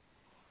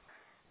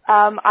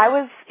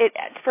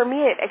 For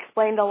me, it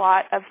explained a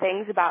lot of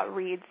things about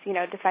Reid's,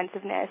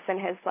 defensiveness and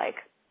his,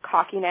 like,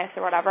 cockiness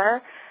or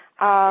whatever.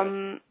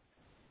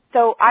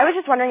 So I was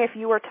just wondering if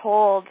you were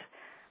told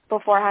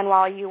beforehand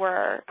while you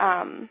were,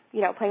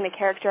 playing the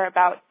character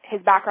about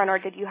his background, or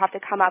did you have to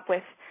come up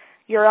with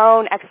your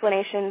own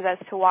explanations as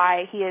to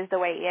why he is the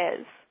way he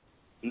is?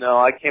 No,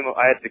 I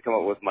had to come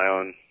up with my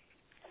own.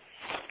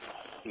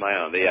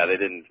 Yeah, they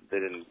didn't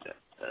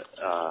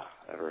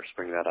ever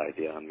spring that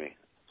idea on me.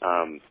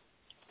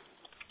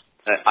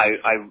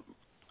 I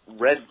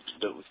read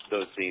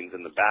those scenes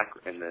in the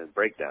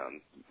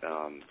breakdown.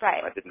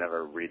 Right. I did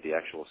never read the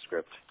actual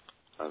script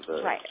of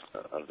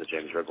the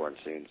James Rebhorn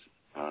scenes.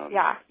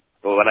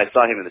 But when I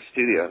saw him in the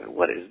studio,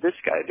 what is this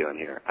guy doing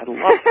here? I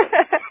love him.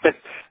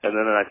 And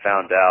then I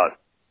found out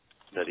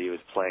that he was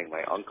playing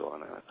my uncle,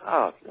 and I went,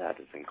 oh, that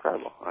is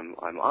incredible.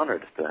 I'm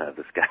honored to have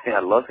this guy.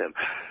 I love him.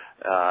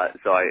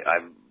 So I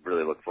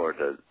really look forward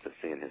to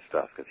seeing his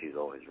stuff because he's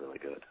always really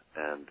good.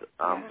 And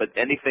but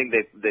anything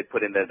they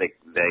put in there, they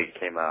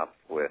came up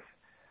with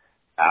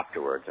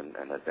afterwards, and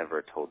has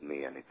never told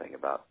me anything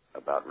about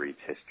Reid's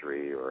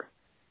history or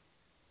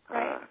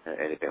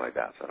anything like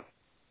that. So.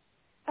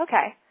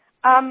 Okay.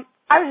 I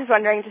was just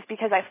wondering, just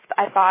because I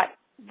thought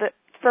that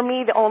for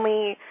me the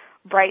only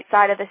bright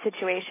side of the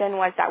situation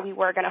was that we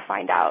were going to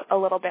find out a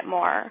little bit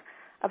more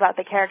about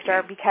the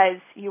character because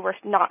you were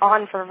not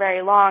on for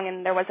very long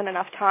and there wasn't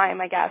enough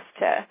time, I guess,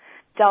 to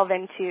delve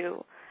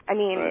into. I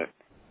mean,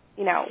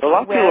 a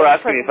lot of people were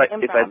asking me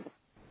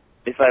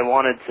if I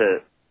wanted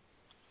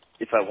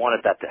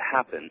that to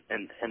happen,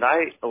 and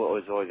I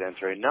was always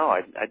answering, no,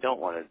 I don't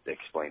want to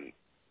explain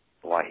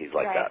why he's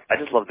like that. I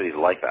just love that he's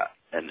like that,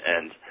 and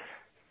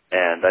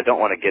I don't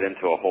want to get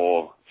into a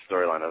whole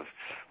storyline of,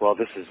 well,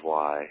 this is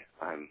why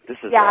I'm. This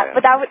is why. Yeah,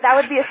 but that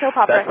would be a soap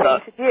opera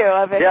thing to do.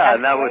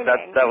 And that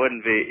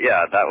wouldn't be.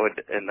 Yeah, that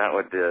would.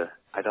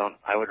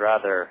 I would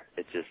rather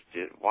it just.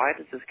 Why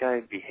does this guy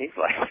behave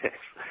like this?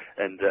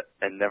 And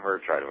never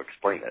try to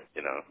explain it.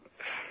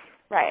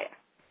 Right.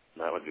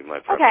 That would be my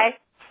preference. Okay.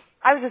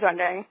 I was just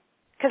wondering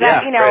because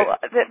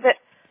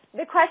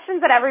the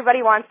questions that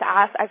everybody wants to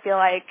ask, I feel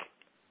like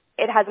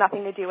it has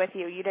nothing to do with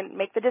you. You didn't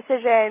make the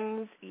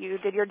decisions. You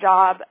did your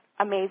job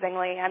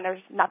amazingly, and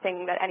there's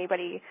nothing that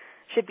anybody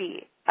should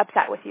be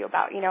upset with you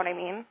about. You know what I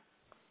mean?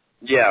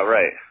 Yeah,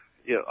 right.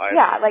 It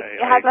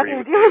has nothing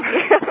to do with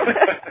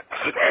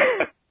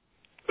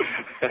you.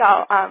 So,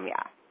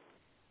 yeah.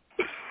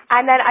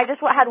 And then I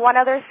just had one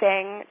other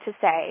thing to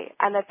say,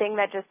 and the thing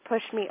that just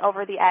pushed me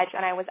over the edge,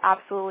 and I was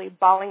absolutely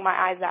bawling my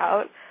eyes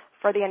out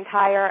for the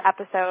entire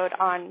episode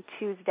on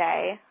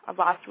Tuesday of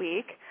last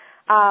week.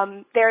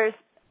 There's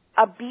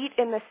a beat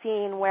in the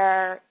scene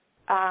where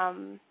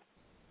Van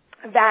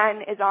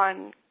is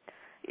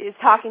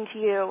talking to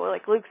you,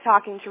 like Luke's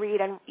talking to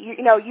Reid, and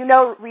you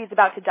know Reid's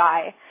about to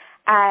die,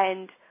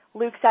 and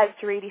Luke says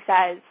to Reid, he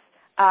says,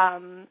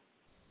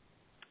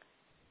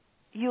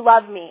 you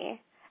love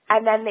me.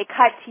 And then they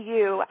cut to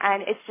you,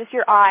 and it's just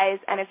your eyes,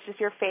 and it's just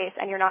your face,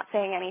 and you're not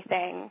saying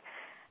anything,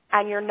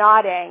 and you're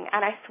nodding.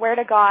 And I swear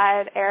to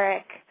God,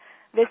 Eric,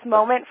 this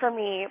moment for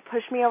me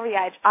pushed me over the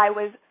edge. I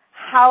was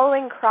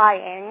howling,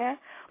 crying.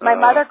 My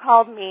mother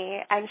called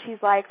me, and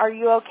she's like, "Are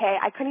you okay?"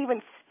 I couldn't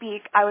even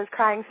speak. I was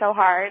crying so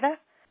hard.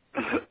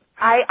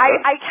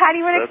 I can't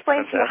even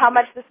explain to you how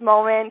much this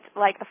moment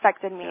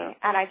affected me. Yeah.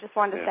 And I just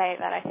wanted to say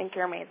that I think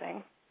you're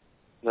amazing.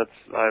 That's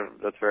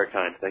very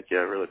kind. Thank you.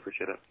 I really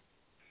appreciate it.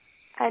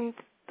 And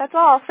that's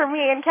all for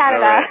me in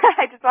Canada. Right.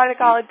 I just wanted to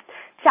call and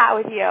chat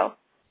with you.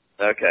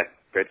 Okay.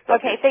 Great stuff.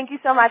 Okay. Thank you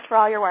so much for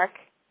all your work.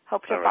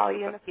 Hope to follow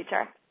you in the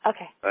future.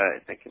 Okay. All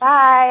right. Thank you.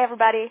 Bye,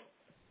 everybody.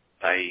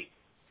 Bye.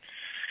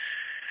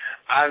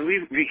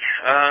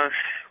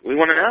 We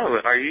want to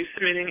know, are you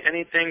submitting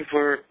anything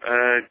for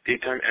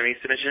Daytime Emmy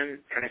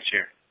submission for next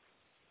year?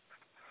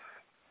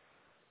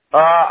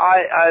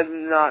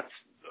 I'm not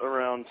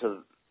around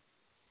to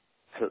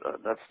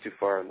that's too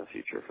far in the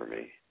future for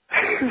me.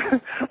 I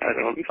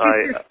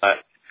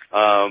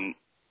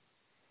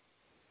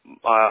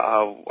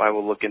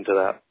will look into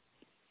that.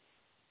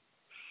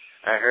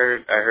 I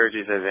heard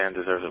you say Van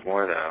deserves it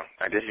more, though.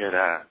 I did hear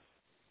that.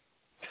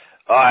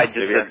 Oh, I just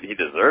said he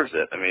deserves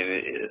it. I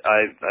mean,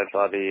 I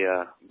thought he,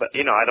 but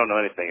I don't know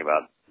anything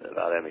about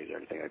Emmys or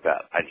anything like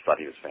that. I just thought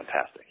he was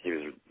fantastic. He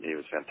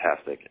was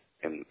fantastic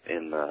in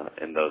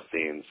those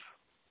scenes.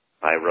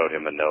 I wrote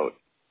him a note,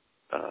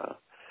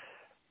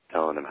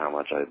 telling him how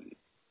much I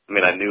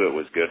knew it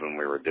was good when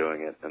we were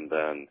doing it, and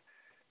then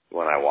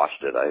when I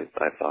watched it, I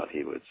thought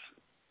he was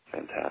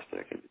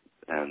fantastic,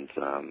 and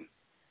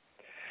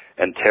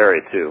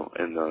Terry too.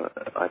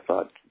 I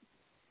thought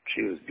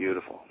she was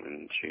beautiful,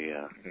 and she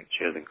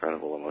has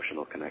incredible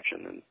emotional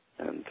connection,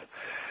 and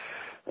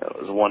it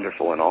was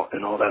wonderful and all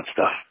that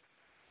stuff.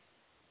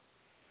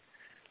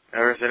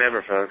 Never say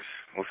never, folks.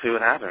 We'll see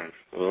what happens.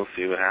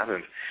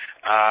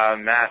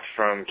 Matt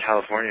from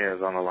California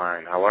is on the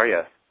line. How are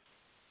you?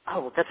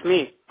 Oh, that's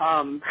me.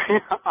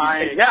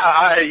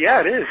 Yeah,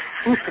 it is.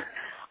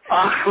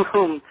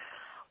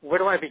 Where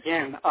do I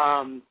begin?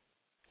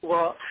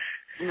 Well,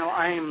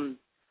 I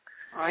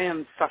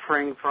am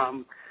suffering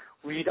from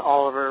Reid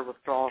Oliver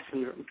withdrawal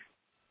syndrome.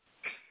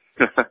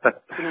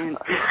 And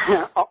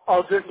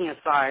all joking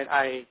aside,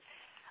 I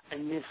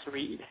miss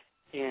Reid,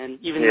 and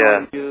even though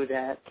I knew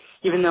that,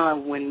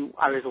 when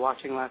I was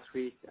watching last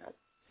week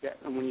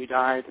that when you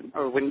died,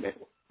 or when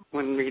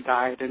Reid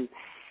died, and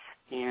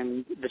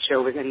the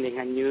show was ending,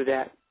 I knew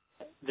that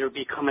there would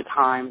become a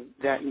time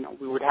that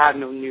we would have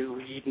no new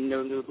Reid and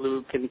no new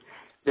Luke, and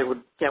that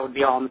would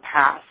be all in the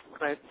past.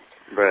 But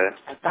right.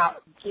 I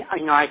thought,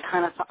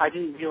 I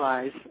didn't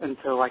realize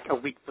until a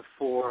week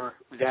before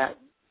that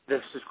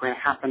this was going to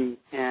happen,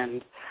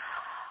 and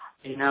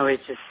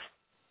it's just,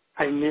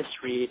 I miss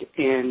Reid,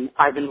 and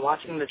I've been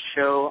watching the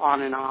show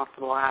on and off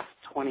for the last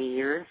 20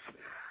 years.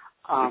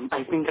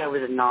 I think I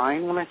was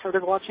 9 when I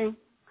started watching.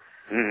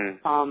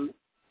 Mm-hmm.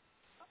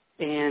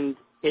 And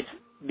it's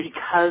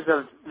because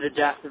of the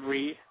death of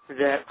Reid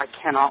that I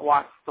cannot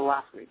watch the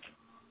last week.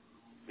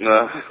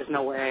 No. There's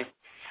no way.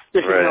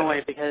 There's no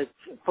way, because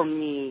for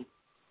me,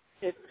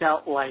 it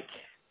felt like,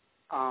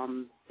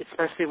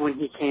 especially when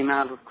he came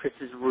out of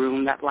Chris's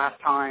room that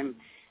last time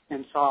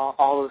and saw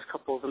all those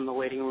couples in the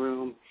waiting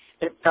room,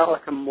 it felt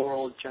like a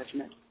moral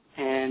judgment.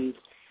 And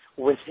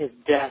with his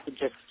death, it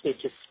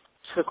just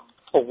took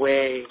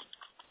away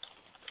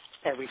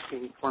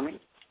everything for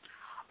me.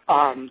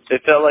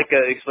 It felt like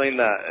explain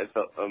that. It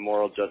felt a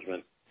moral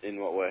judgment in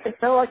what way? It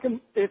felt like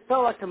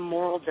a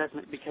moral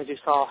judgment because you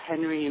saw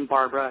Henry and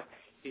Barbara,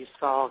 you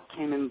saw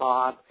Kim and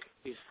Bob,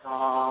 you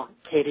saw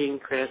Katie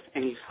and Chris,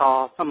 and you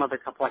saw some other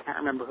couple, I can't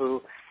remember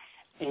who,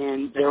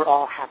 and they were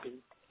all happy,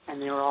 and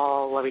they were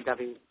all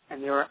lovey-dovey,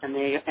 and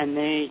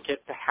they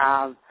get to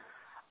have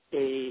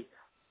a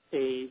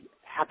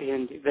happy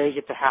ending. They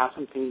get to have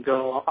something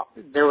go.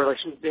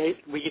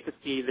 We get to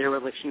see their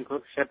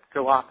relationship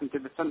go off into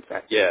the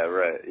sunset. Yeah,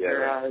 right.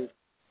 Yeah.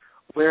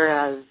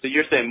 Whereas. So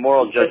you're saying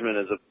moral judgment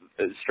is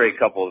a straight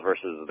couple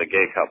versus the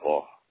gay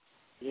couple.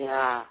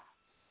 Yeah.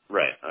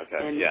 Right. Okay.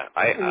 And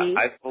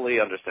I fully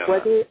understand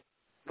that.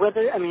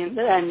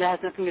 And that has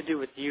nothing to do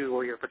with you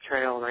or your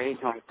portrayal or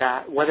anything like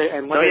that.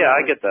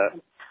 I get that.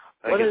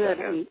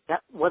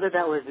 Whether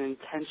that was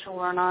intentional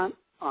or not,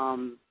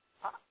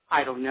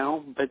 I don't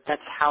know, but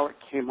that's how it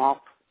came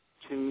off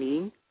to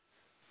me.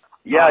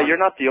 Yeah, you're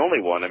not the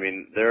only one. I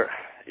mean,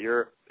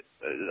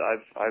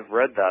 I've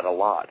read that a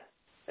lot,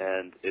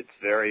 and it's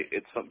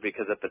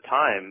because at the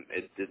time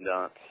it did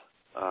not.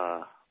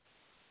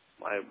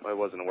 I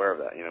wasn't aware of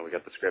that. We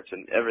got the scripts,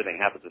 and everything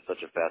happens at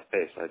such a fast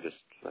pace. I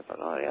thought,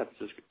 oh yeah,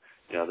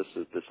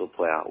 this will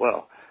play out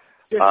well.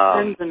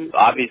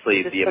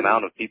 Obviously, the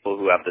amount of people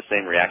who have the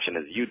same reaction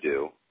as you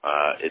do,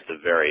 it's a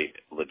very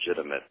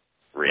legitimate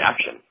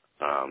reaction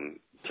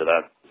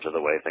to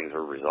the way things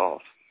are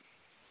resolved.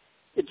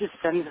 It just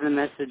sends the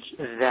message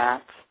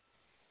that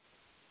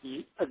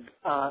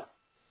a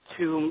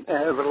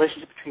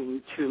relationship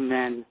between two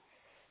men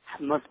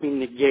must be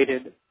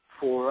negated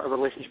for a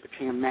relationship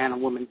between a man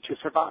and woman to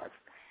survive.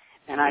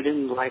 And I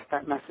didn't like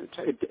that message.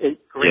 It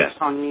grates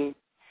on me.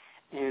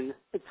 And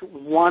it's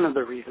one of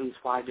the reasons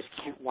why I just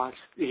can't watch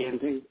the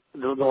ending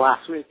the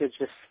last week. It's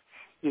just,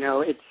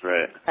 it's,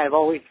 I've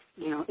always,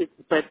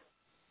 but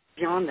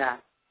beyond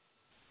that,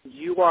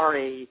 you are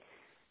a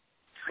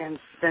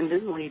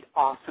transcendently,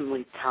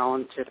 awesomely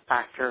talented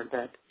actor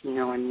that,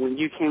 and when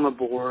you came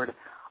aboard,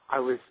 I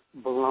was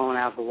blown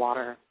out of the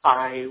water.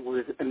 I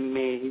was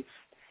amazed.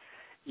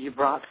 You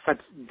brought such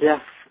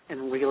depth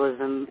and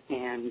realism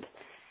and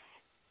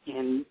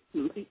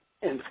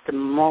the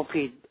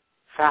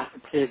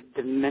multi-faceted,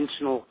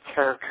 dimensional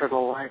character to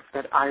life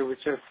that I was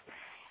just,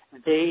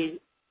 they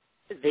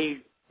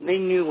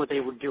knew what they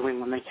were doing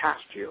when they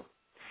cast you.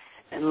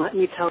 And let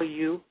me tell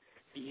you,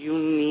 you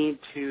need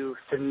to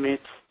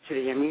submit to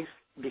the Emmys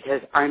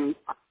because I'm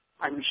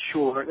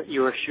sure that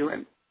you are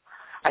shoo-in.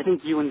 I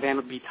think you and Van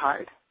would be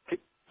tied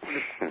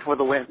for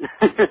the win.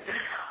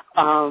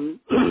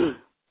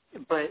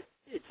 But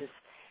it just,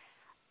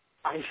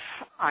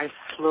 I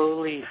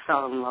slowly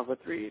fell in love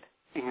with Reid,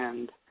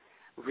 and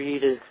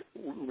Reid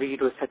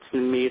was such an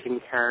amazing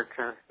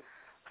character,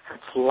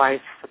 such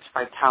life, such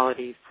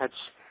vitality, such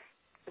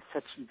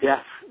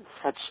depth,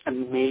 such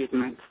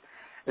amazement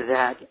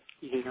that,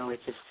 it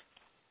just,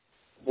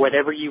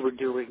 whatever you were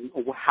doing,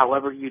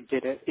 however you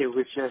did it, it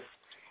was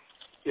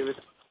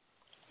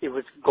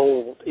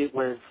gold. It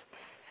was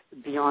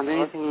beyond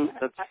anything.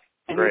 That's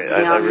great.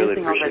 I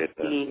really appreciate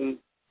that. Seen,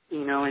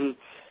 and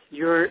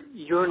you're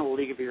in a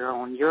league of your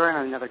own. You're in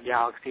another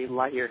galaxy,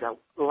 light years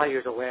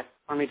away.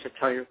 Let me just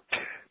tell you.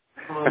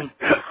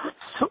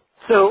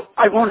 So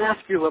I won't ask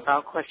you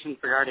about questions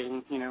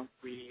regarding,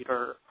 Reid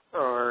or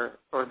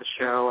the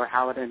show or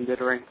how it ended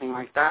or anything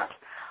like that.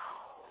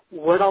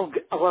 What I'll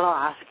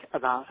ask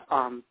about,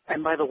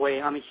 and by the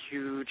way, I'm a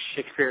huge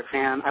Shakespeare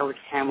fan. I was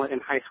Hamlet in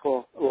high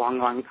school a long,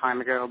 long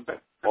time ago,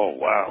 but oh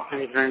wow, I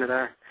need to into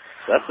there.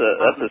 That's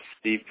a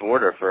steep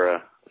order for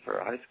a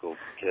high school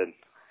kid.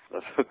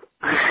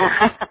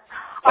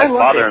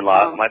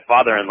 My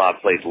father-in-law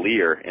played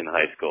Lear in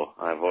high school.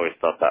 I've always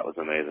thought that was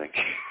amazing.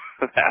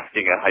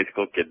 Asking a high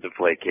school kid to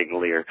play King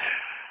Lear.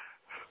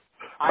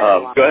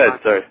 Go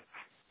ahead, sorry.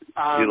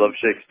 You love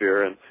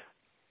Shakespeare and.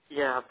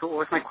 Yeah, but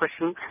what's my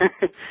question?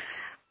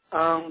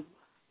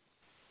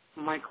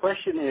 My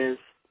question is,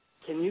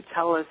 can you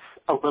tell us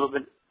a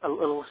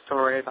little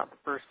story about the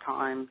first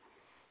time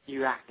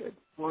you acted?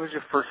 What was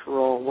your first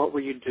role? What were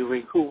you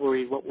doing? Who were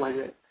you? What was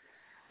it?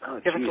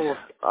 Give us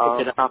a little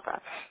bit about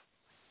that.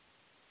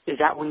 Is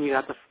that when you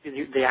got the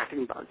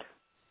acting bug?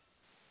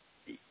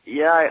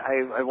 Yeah,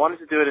 I wanted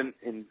to do it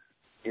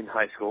in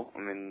high school. I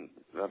mean,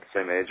 about the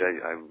same age,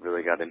 I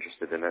really got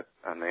interested in it,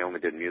 and I only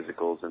did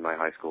musicals in my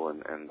high school,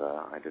 and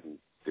I didn't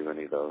do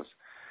any of those.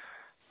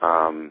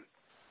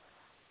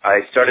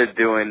 I started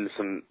doing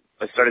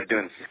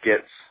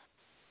skits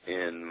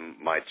in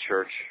my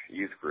church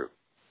youth group,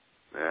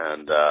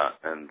 and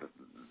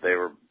they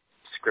were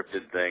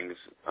scripted things,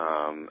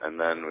 and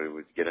then we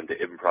would get into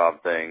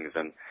improv things,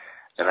 and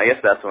I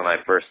guess that's when I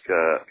first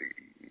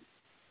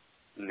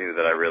knew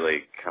that I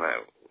really kind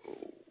of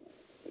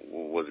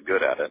was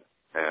good at it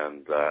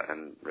and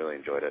really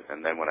enjoyed it.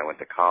 And then when I went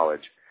to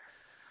college,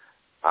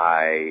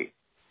 I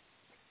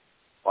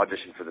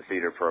auditioned for the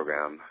theater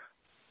program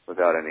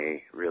without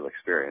any real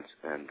experience,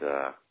 and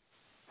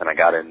I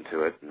got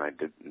into it, and I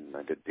did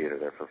theater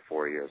there for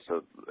 4 years.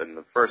 So in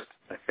the first,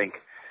 I think,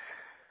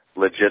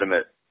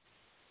 legitimate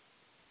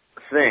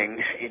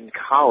thing in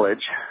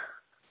college,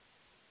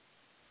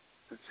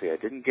 let's see, I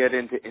didn't get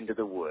into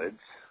the woods.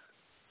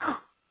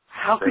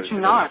 How could you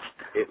not?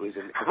 It was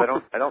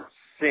because I don't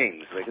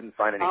sing, so they couldn't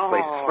find any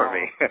place for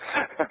me.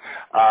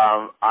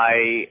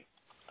 I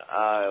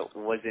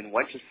was in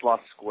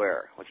Wenceslas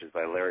Square, which is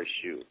by Larry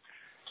Shue.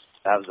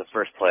 That was the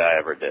first play I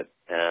ever did,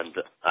 and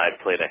I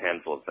played a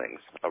handful of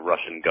things: a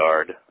Russian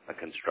guard, a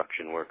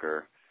construction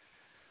worker.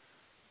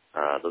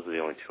 Those are the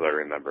only two I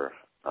remember.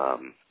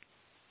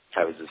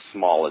 I was as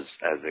small as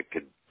you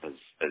could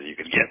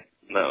get.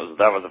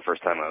 That was the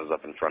first time I was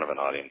up in front of an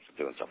audience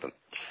doing something.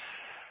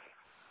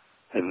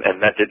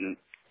 And that didn't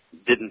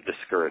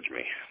discourage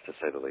me, to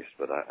say the least.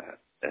 But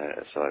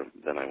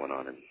then I went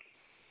on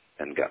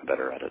and got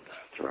better at it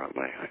throughout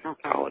my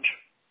college.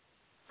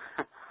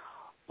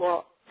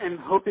 Well, I'm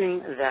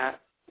hoping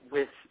that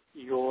with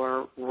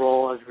your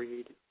role as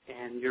Reid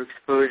and your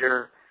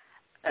exposure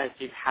as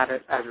you've had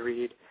it as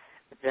Reid,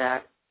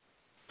 that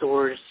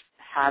doors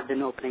have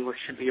been opening or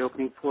should be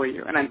opening for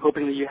you. And I'm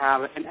hoping that you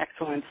have an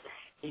excellent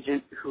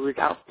agent who is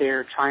out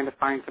there trying to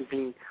find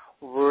something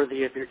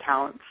worthy of your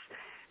talents.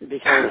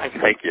 Because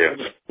Thank you.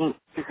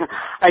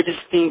 I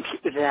just think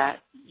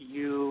that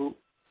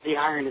the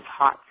iron is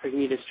hot, so you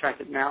need to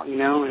strike it now,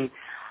 and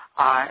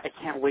I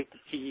can't wait to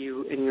see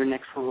you in your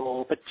next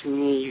role. But to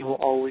me, you will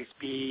always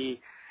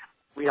be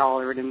Reid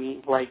Oliver to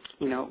me, like,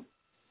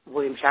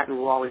 William Shatner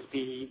will always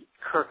be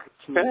Kirk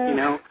to me,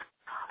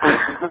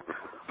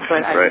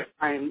 But right.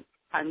 I'm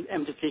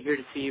just eager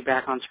to see you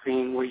back on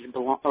screen where you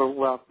belong, or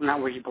well,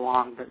 not where you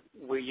belong, but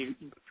where you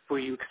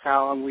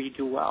excel and where you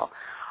do well.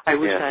 I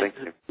wish I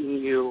had seen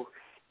you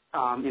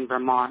in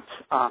Vermont.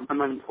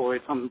 I'm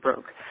unemployed, so I'm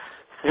broke.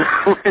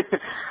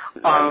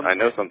 I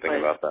know something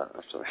about that,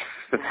 actually.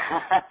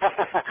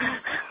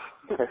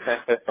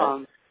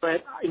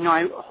 But,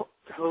 I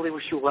totally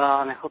wish you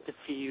well, and I hope to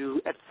see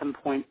you at some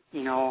point,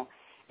 in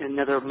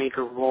another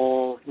major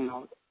role,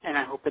 and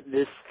I hope that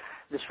this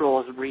role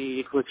as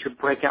Reid was your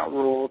breakout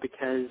role,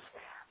 because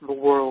the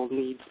world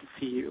needs to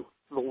see you.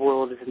 The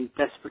world is in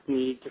desperate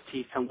need to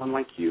see someone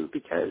like you,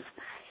 because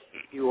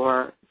you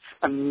are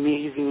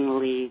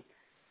amazingly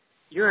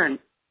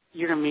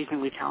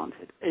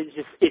talented.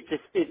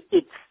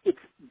 It's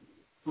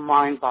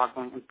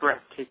mind-boggling and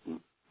breathtaking.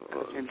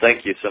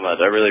 Thank you so much.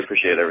 I really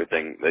appreciate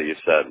everything that you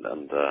said,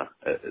 and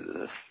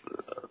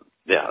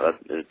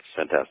it's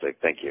fantastic.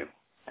 Thank you.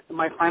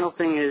 My final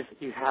thing is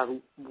you have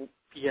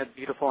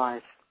beautiful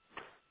eyes.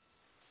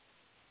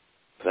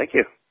 Thank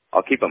you.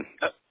 I'll keep them.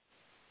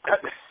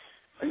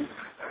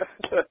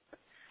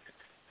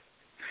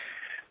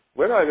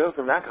 Where do I go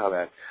from that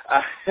comment?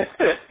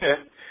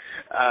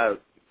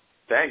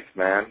 Thanks,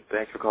 man.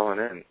 Thanks for calling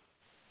in.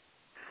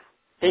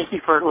 Thank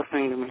you for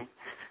listening to me.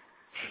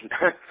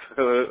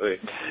 Absolutely.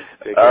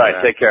 All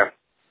right, take care.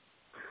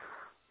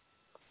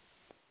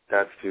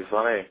 That's too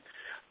funny.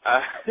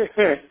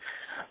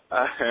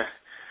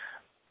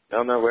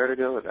 Don't know where to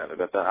go with that,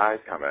 about the eyes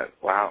comment.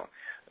 Wow.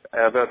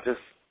 About just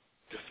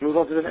move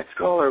on to the next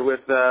caller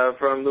with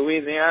from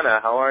Louisiana.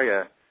 How are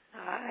you?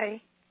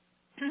 Hi.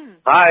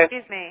 Hi.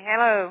 Excuse me.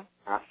 Hello.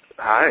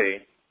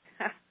 Hi.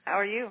 How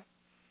are you?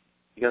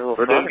 You got a little.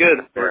 We're doing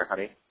good, there,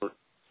 honey.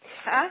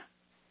 Huh?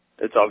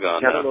 It's all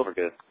gone now. We're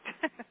good.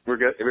 We're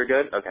good. We're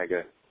good. Okay,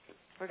 good.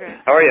 We're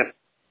good. How are you?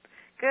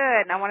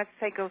 Good. And I wanted to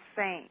say go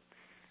Saints.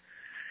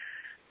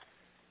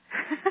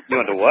 You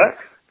want to what?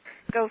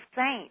 Go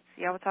Saints.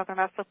 Y'all were talking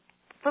about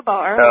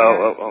football earlier.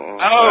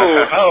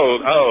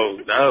 Oh,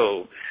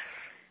 no.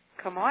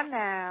 Come on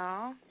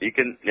now. You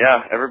can,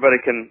 everybody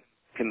can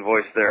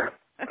voice their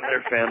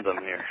fandom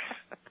here.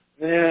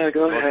 Yeah,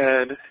 go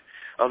ahead.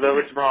 Although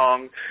it's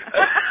wrong.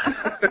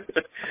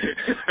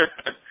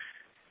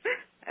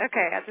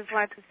 Okay, I just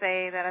wanted to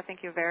say that I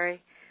think you're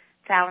very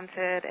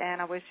talented,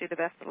 and I wish you the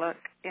best of luck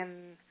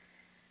in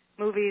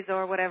movies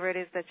or whatever it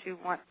is that you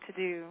want to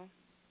do.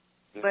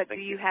 But do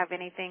you have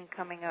anything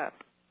coming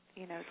up?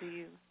 Do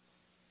you?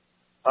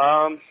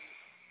 Or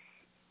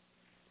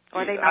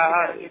are they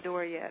knocking on your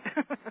door yet?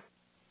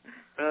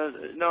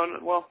 No,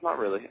 well, not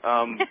really.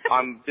 I'm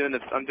doing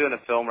a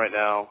film right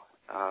now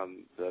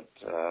that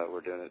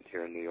we're doing it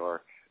here in New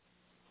York.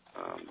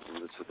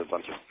 It's with a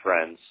bunch of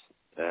friends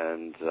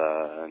and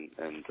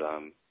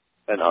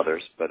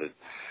others, but it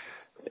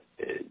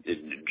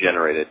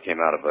came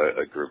out of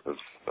a group of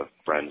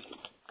friends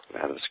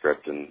that had a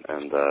script, and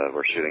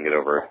we're shooting it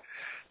over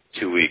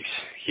 2 weeks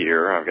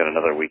here. I've got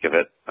another week of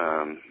it,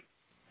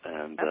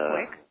 and that's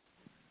quick.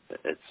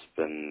 It's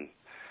been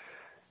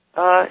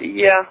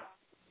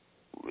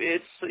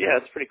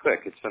it's pretty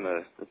quick. It's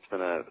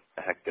been a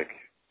hectic,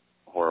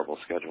 horrible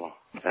schedule,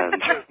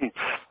 and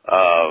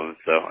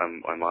so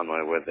I'm on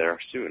my way there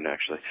soon,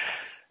 actually.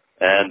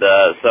 And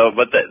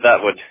but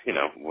that would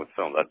with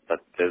film that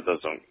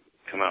those don't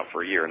come out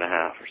for a year and a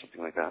half or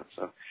something like that.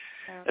 So,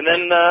 and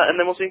then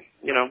we'll see.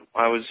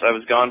 I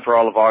was gone for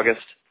all of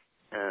August,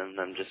 and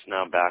I'm just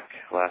now back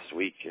last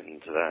week,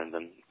 and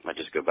then I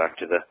just go back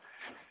to the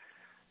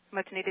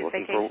much needed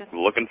vacation.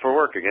 Looking for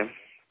work again.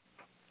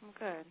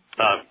 Good.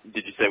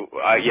 Did you say?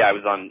 I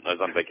was on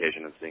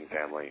vacation and seeing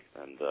family,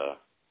 and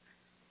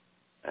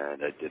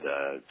I did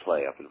a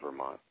play up in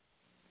Vermont.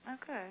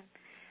 Okay.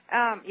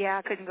 Yeah,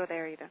 I couldn't go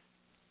there either.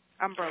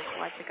 I'm broke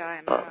like the guy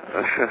in the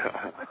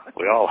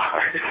We all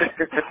are.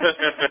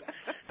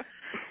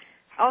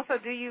 Also,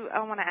 I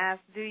want to ask,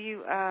 do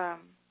you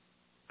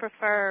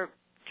prefer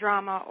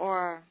drama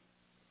or,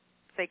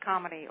 say,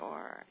 comedy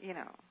or,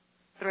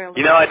 thriller?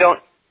 I don't.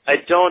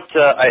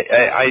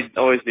 I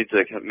always need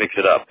to mix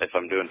it up. If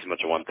I'm doing too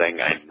much of one thing,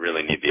 I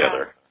really need the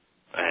other.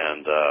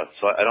 And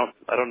so I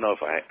don't know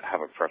if I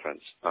have a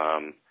preference.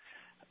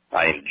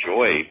 I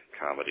enjoy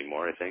comedy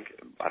more, I think.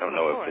 I don't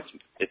know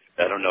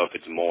if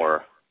it's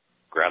more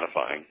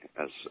gratifying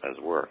as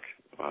work,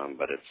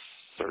 but it's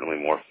certainly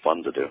more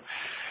fun to do.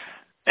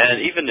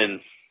 And even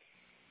in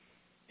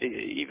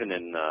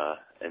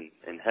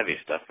heavy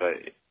stuff,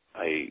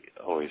 I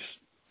always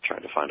try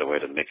to find a way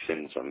to mix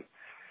in some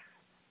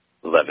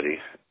levity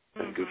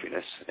and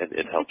goofiness.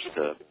 It helps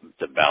to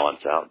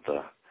balance out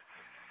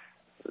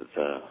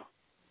the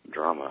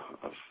drama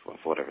of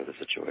whatever the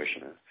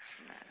situation is.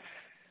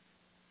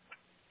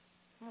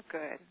 Well,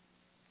 good.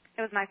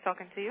 It was nice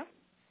talking to you.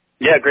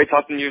 Yeah, great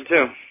talking to you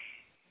too.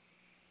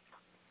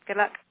 Good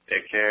luck.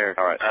 Take care.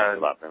 All right. Thanks a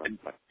lot, man.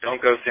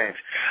 Don't go Saints.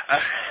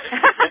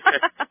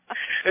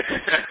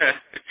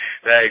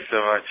 Thanks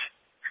so much.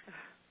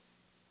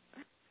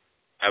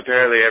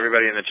 Apparently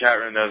everybody in the chat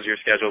room knows your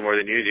schedule more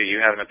than you do. You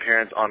have an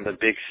appearance on the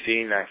Big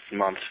C next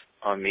month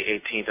on the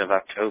 18th of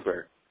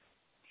October.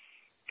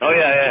 Oh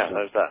yeah.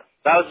 There's that.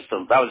 That was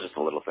just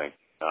a little thing.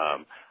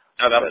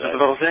 That was just a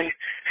little thing?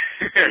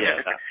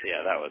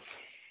 That was.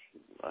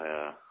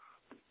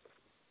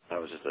 That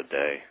was just a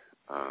day.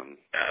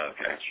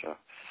 Okay. Show.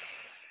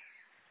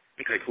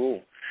 Okay,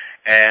 cool.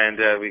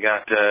 And we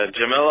got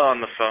Jamila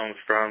on the phone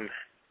from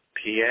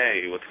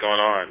PA. What's going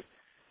on?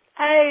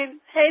 Hey,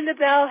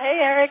 Nabel. Hey,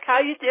 Eric. How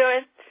you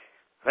doing?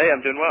 Hey,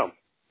 I'm doing well.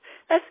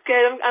 That's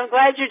good. I'm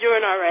glad you're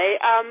doing all right.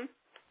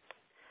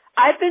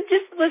 I've been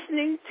just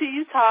listening to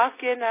you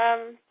talk and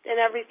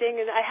everything,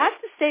 and I have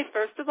to say,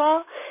 first of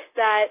all,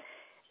 that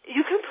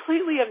you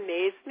completely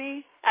amaze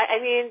me. I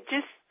mean,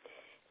 just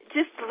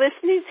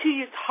listening to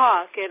you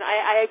talk, and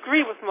I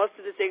agree with most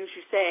of the things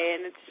you say,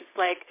 and it's just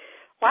like,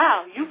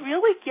 wow, you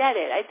really get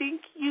it. I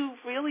think you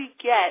really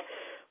get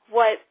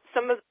what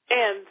some of the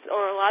fans,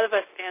 or a lot of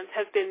us fans,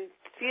 have been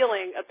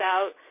feeling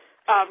about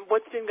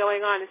what's been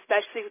going on,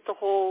 especially with the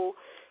whole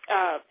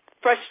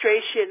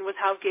frustration with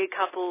how gay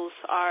couples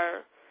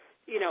are,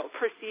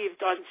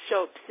 perceived on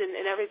soaps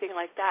and everything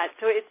like that.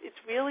 So it's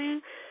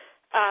really,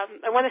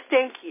 I want to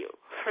thank you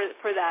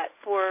for that,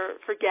 for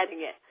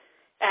getting it,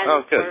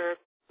 and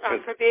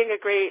for being a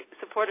great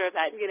supporter of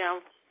that.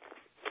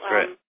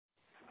 Great.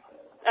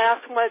 I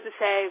also wanted to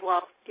say,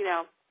 well,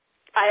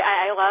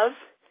 I love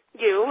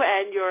you,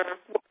 and you're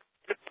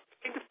to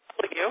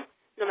follow you,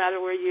 no matter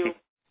where you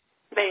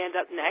may end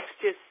up next.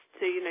 Just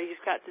so you know,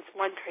 you've got this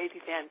one crazy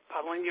fan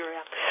following you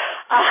around.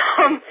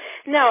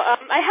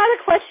 I had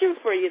a question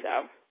for you,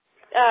 though.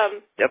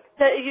 Yep.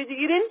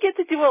 You didn't get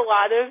to do a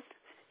lot of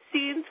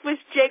scenes with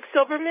Jake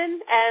Silverman,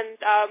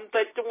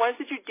 but the ones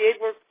that you did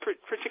were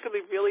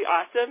particularly really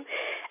awesome.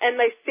 And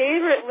my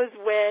favorite was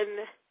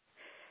when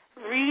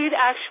Reid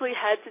actually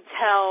had to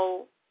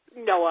tell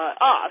Noah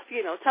off,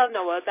 tell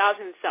Noah about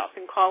himself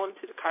and call him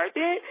to the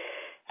carpet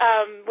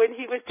when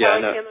he was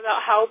telling him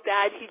about how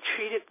bad he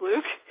treated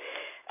Luke,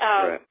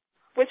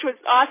 which was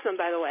awesome,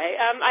 by the way.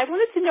 I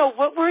wanted to know,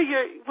 what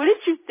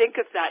did you think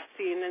of that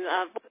scene, and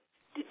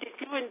did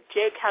you and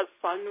Jake have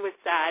fun with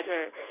that,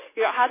 or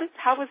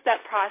how was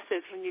that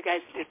process when you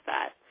guys did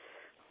that?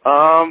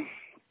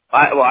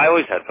 I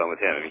always had fun with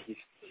him. I mean,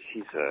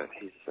 he's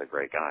a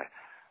great guy,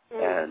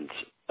 and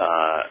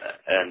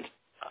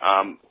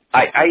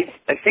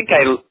I think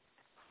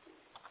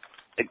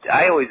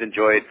I always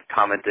enjoyed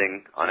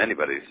commenting on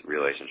anybody's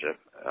relationship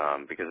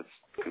because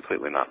it's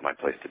completely not my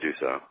place to do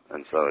so,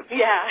 and so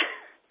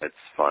it's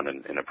fun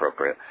and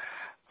inappropriate.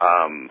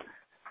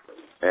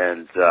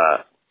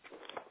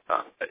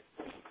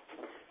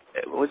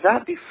 Was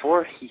that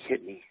before he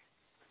hit me?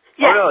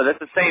 Yes. Oh no, that's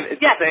the same.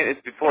 It's the same.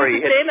 It's before he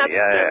hit me.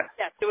 Yeah.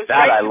 Yes, it was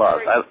that right I love.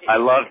 I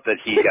love that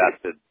he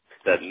got to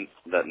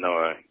that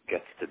Noah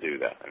gets to do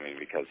that. I mean,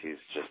 because he's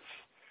just,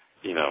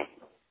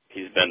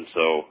 he's been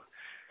so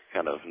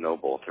kind of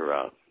noble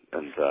throughout,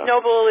 and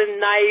noble and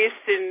nice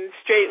and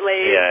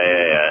straight-laced.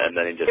 Yeah. And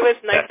then he just, it was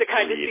nice to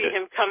kind of see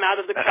him come out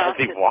of the closet.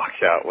 He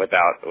walks out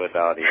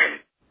without even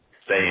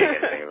saying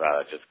anything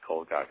about it, just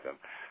cold cocked him.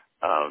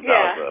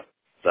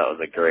 That was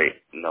a great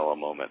Noah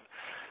moment.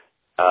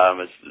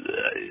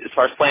 As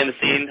far as playing the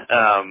scene,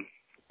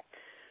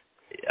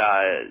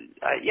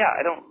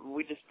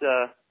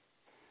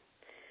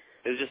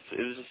 it was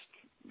just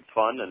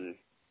fun, and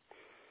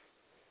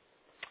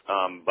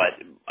but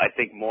I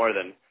think more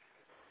than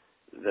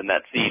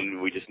that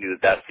scene, we just knew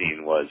that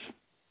scene was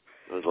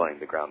laying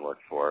the groundwork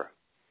for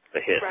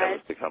the hit that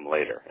was to come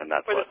later, and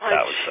that was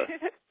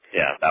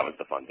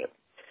the fun bit.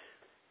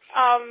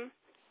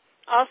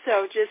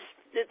 Also, just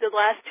the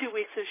last 2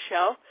 weeks of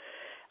show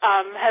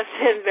have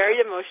been very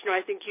emotional.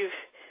 I think you've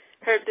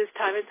heard this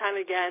time and time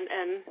again,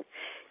 and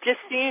just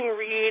seeing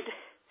Reid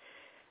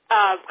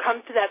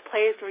come to that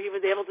place where he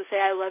was able to say,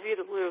 I love you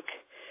to Luke,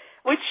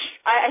 which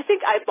I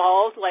think I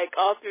bawled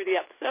all through the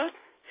episode,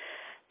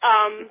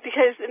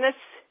 and that's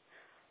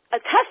a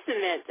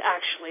testament,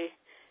 actually,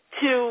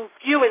 to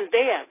you and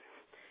Van,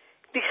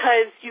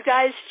 because you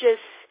guys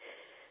just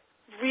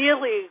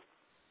really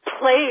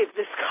played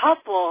this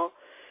couple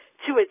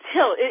to a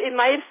tilt. It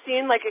might have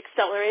seemed like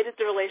accelerated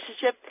the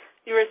relationship.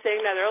 You were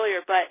saying that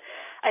earlier, but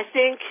I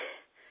think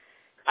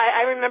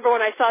I remember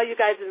when I saw you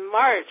guys in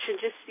March and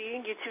just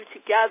seeing you two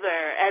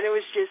together, and it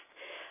was just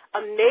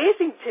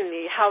amazing to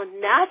me how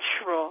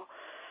natural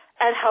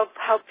and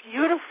how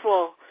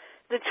beautiful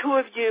the two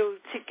of you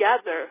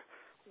together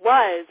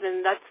was,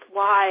 and that's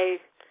why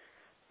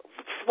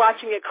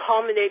watching it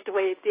culminate the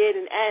way it did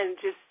and end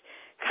just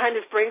kind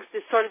of brings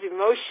this sort of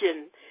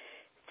emotion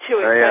to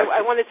it. So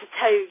I wanted to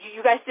tell you,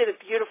 you guys did a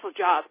beautiful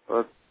job.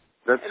 Well,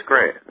 that's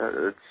great.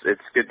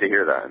 It's good to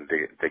hear that and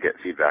to get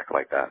feedback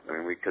like that. I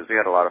mean, because we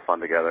had a lot of fun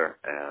together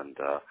and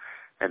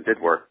did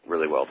work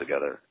really well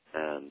together,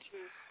 and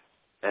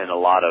a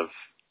lot of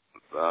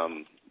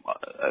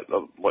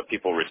what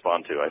people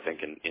respond to, I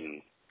think,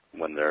 in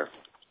when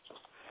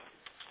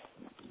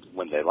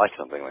they like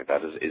something like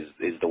that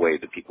is the way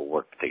that people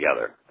work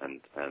together,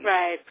 and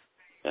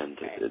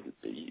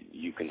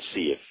you can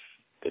see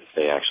if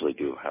they actually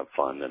do have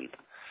fun,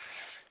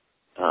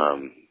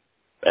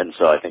 and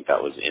so I think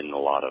that was in a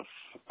lot of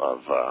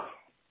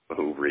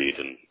who Reid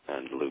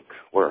and Luke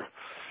were.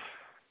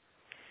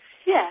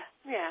 Yeah.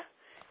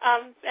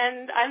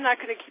 And I'm not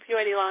going to keep you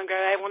any longer.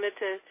 I wanted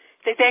to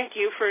say thank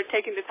you for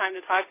taking the time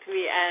to talk to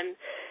me, and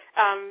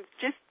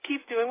just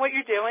keep doing what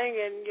you're doing,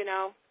 and, you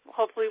know,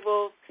 hopefully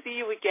we'll see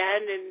you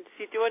again, and if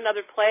you do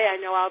another play, I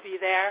know I'll be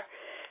there.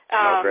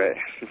 Great.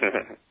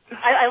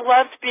 I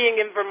loved being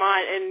in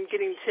Vermont and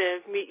getting to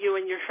meet you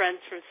and your friends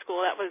from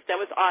school. That was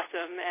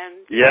awesome.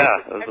 And yeah,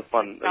 it was a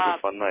fun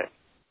night.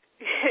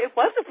 It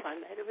was a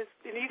fun night. It was.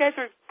 You guys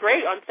were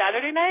great on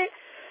Saturday night.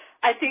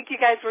 I think you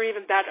guys were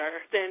even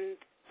better than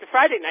the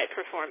Friday night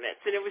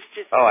performance, and it was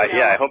just.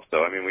 Yeah, I hope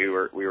so. I mean, we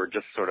were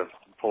just sort of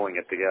pulling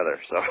it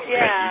together. So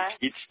yeah,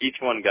 each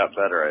one got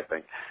better, I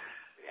think.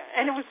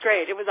 And it was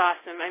great. It was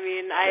awesome. I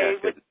mean, I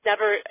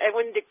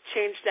wouldn't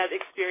change that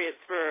experience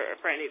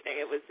for anything.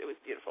 It was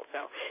beautiful.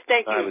 So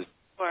thank you.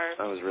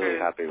 I was really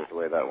happy with the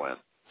way that went.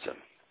 So,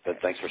 but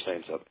thanks for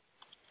saying so.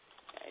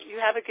 You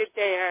have a good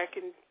day, Eric.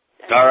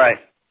 All right.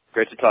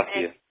 Great to talk to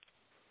you.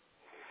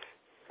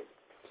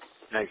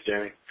 Thanks,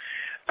 Jamie.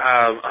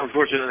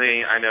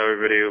 Unfortunately, I know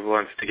everybody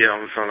wants to get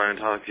on the phone line and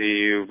talk to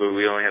you, but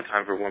we only have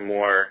time for one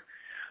more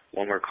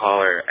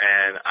caller,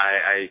 and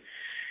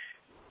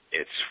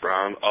it's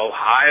from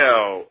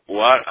Ohio.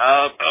 What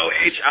up,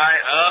 OHIO?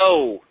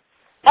 Oh,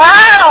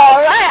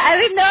 all right. I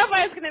didn't know if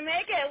I was going to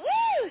make it.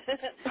 Woo!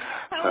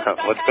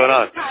 What's going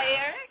on? Hi,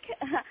 Eric.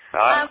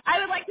 Hi. I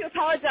would like to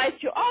apologize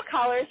to all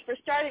callers for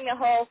starting the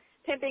whole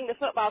pimping the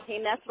football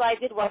team. That's what I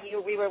did while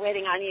we were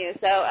waiting on you.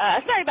 So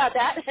sorry about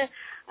that.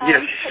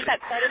 Yes. That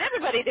started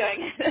everybody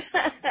doing it.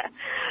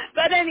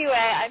 But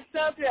anyway, I'm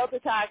so thrilled to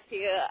talk to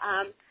you.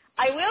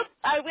 I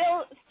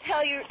will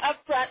tell you up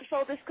front,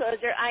 full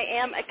disclosure, I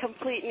am a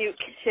complete Luke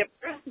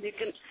shipper.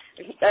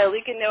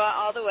 Luke and Noah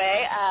all the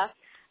way.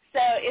 So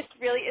it's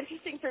really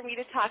interesting for me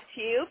to talk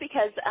to you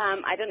because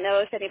I don't know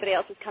if anybody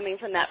else is coming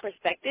from that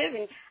perspective,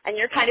 and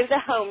you're kind of the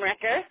home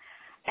wrecker.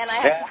 And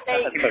I have to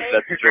say,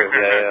 that's true.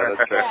 Yeah,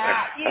 that's true.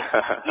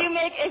 You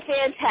make a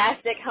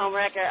fantastic home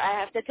wrecker, I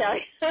have to tell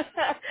you.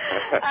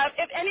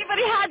 If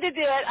anybody had to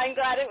do it, I'm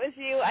glad it was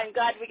you. I'm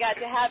glad we got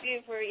to have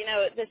you for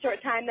the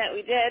short time that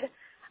we did.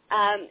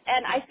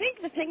 And I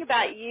think the thing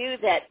about you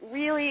that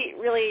really,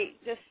 really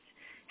just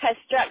has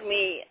struck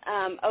me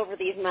over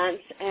these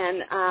months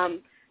and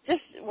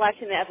just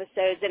watching the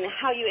episodes and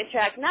how you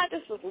interact not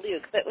just with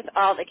Luke but with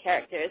all the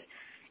characters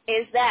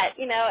is that,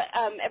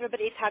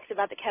 everybody talks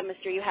about the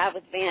chemistry you have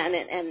with Van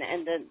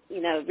and the,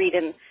 Reid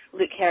and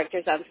Luke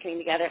characters on screen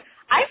together.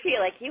 I feel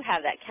like you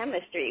have that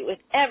chemistry with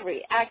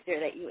every actor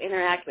that you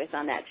interact with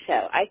on that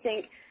show. I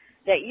think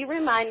that you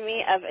remind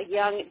me of a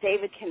young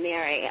David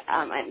Canary.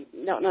 I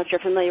don't know if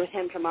you're familiar with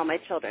him from All My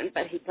Children,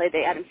 but he played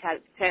the Adam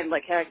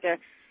Sandler character.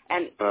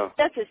 And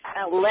that's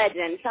a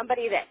legend,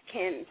 somebody that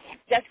can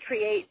just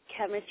create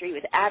chemistry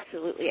with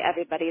absolutely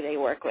everybody they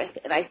work with.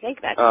 And I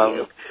think that's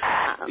you.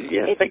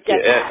 Thank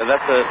you.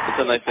 That's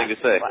a nice thing to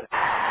say.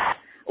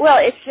 Well,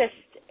 it's just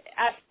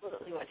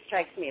absolutely what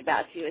strikes me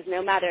about you is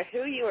no matter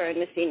who you were in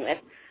the scene with,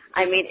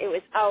 I mean, it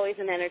was always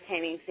an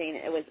entertaining scene.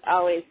 It was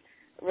always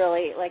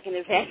really like an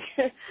event,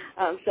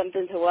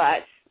 something to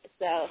watch.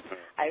 So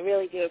I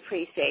really do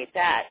appreciate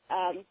that.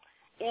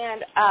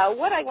 And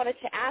what I wanted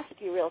to ask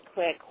you real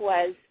quick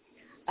was,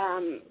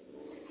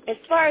 as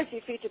far as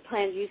your future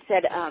plans, you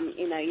said,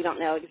 you don't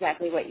know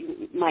exactly what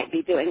you might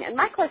be doing. And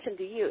my question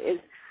to you is,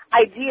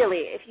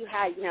 ideally, if you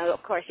had,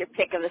 of course, your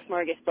pick of the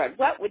smorgasbord,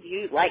 what would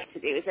you like to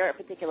do? Is there a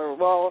particular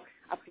role,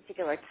 a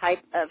particular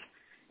type of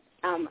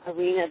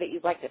arena that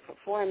you'd like to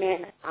perform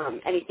in?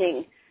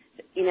 Anything,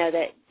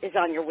 that is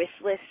on your wish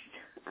list?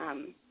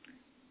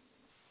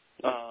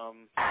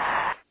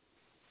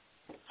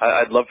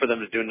 I'd love for them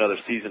to do another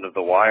season of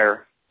The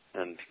Wire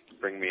and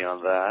bring me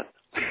on that.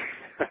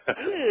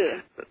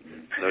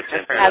 No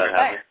chance of that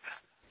happening.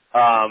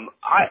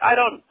 I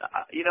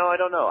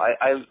don't know.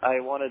 I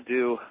want to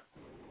do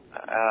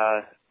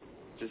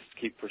just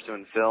keep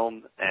pursuing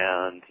film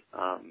and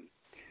I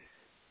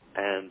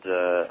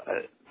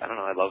don't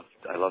know.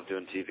 I love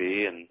doing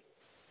TV, and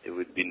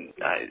it'd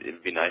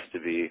be nice to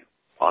be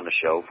on a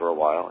show for a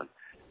while,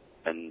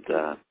 and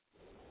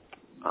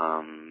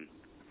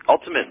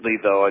ultimately,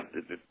 though,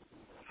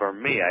 for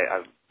me,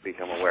 I've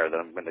become aware that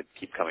I'm going to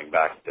keep coming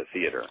back to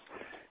theater.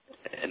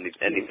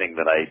 Anything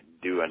that I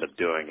do end up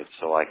doing is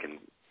so I can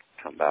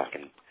come back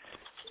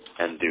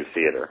and do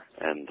theater,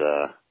 and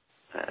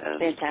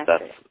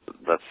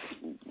that's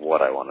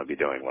what I want to be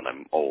doing when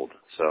I'm old.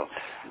 So,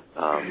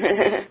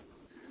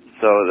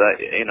 so that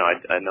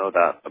I know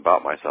that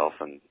about myself,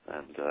 and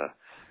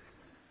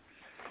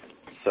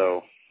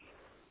so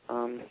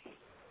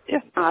yeah.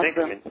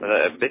 Awesome.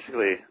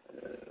 Basically,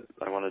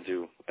 I want to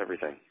do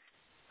everything.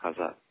 How's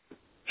that?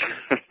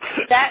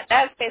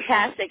 That's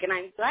fantastic, and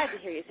I'm glad to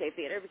hear you say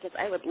theater because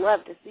I would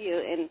love to see you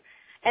in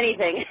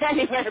anything,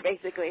 anywhere,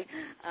 basically.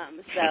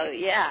 So,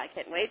 yeah, I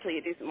can't wait till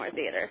you do some more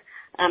theater.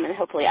 And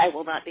hopefully I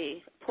will not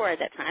be poor at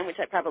that time, which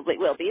I probably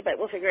will be, but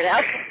we'll figure it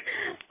out.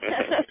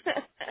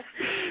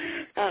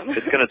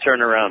 It's going to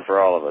turn around for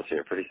all of us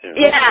here pretty soon.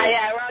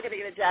 Yeah, we're all going to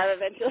get a job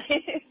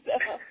eventually. So,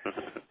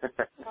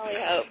 I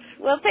hope.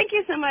 Well, thank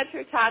you so much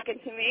for talking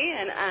to me,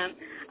 and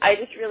I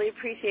just really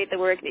appreciate the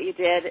work that you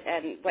did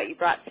and what you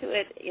brought to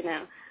it.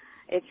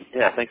 It's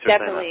thanks for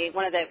definitely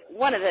one of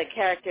the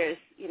characters,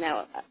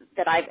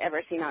 that I've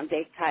ever seen on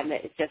Daytime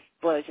that it just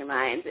blows your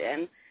mind.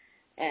 And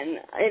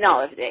in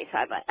all of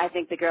Daytime, I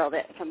think the girl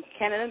that from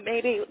Canada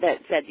maybe that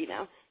said,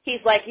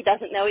 he's like he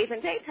doesn't know he's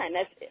in Daytime.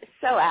 That's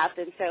so apt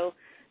and so.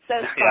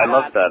 Yeah, I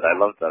love that. I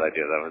love that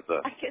idea. That was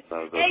a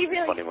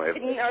funny way.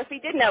 Or if he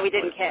did know, we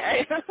didn't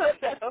care. So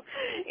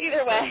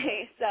either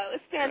way, so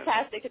it's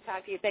fantastic to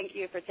talk to you. Thank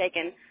you for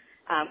taking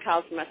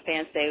calls from us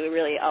fans today. We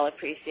really all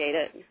appreciate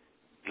it.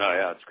 No,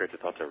 yeah, it's great to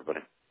talk to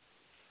everybody.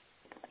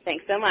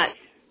 Thanks so much.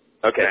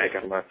 Okay, thank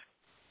you so much.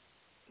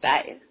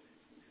 Bye.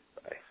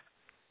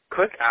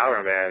 Quick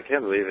hour, man. I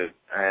can't believe it.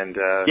 And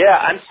yeah,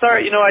 I'm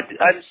sorry.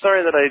 I'm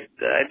sorry that I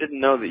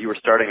didn't know that you were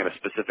starting at a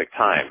specific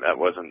time. That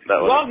wasn't.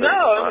 Well,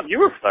 no, you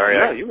were sorry.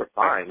 No, you were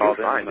fine. You were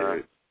fine,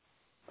 dude.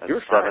 You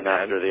were 7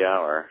 after the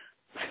hour.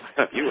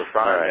 You were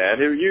fine, right.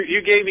 Man.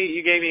 You gave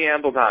me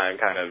ample time,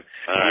 kind of.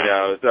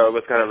 So it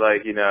was kind of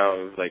like,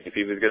 like if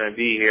he was gonna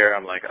be here,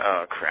 I'm like,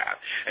 oh crap.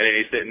 And then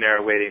he's sitting there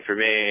waiting for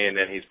me, and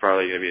then he's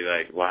probably gonna be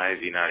like, why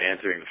is he not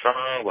answering the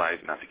phone? Why is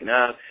he not picking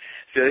up?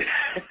 So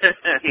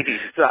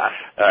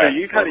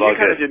you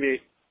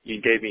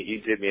did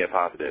me a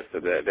positive, so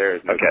there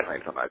is no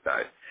complaints on my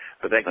side.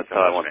 But thank you so much. That's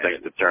how I want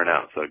things to turn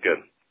out. So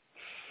good.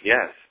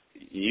 Yes,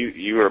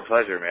 you were a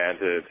pleasure, man.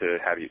 To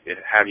have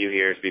you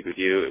here, speak with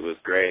you. It was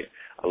great.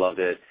 I loved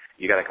it.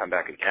 You got to come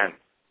back again.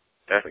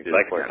 Definitely do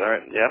it. All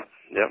right.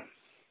 Yep.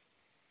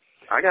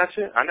 I got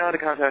you. I know how to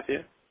contact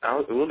you.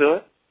 We'll do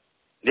it.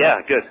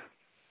 Yeah. Good.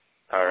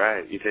 All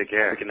right. You take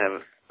care. We can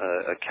have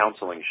a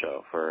counseling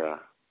show for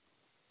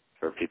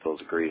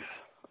people's grief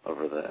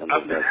over the end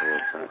of their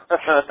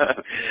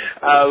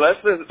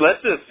let's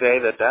just say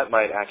that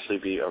might actually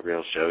be a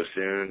real show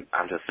soon.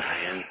 I'm just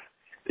saying.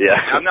 Yeah,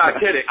 I'm not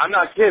kidding.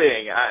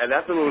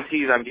 That's a little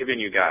tease I'm giving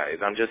you guys.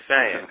 I'm just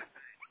saying.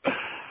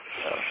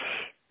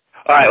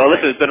 All right. Well,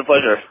 listen, it's been a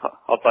pleasure.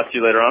 I'll talk to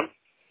you later on.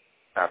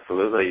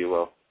 Absolutely, you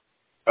will.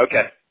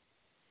 Okay.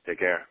 Take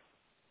care.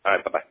 All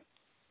right. Bye-bye.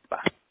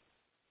 Bye.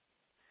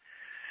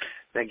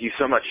 Thank you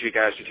so much, you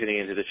guys, for tuning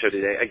into the show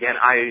today. Again,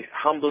 I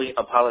humbly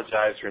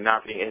apologize for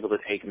not being able to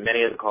take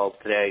many of the calls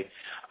today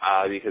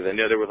because I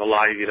know there was a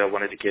lot of you that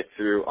wanted to get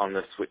through on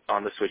the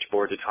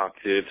switchboard to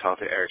talk to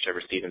Eric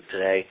Sheffer Stevens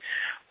today.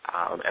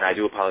 And I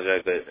do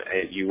apologize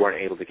that you weren't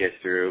able to get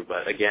through.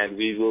 But, again,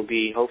 we will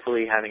be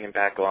hopefully having him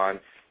back on,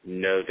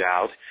 no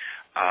doubt.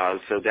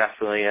 So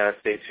definitely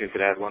stay tuned for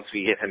that. Once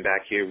we get him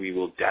back here, we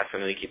will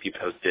definitely keep you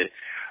posted.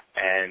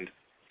 And,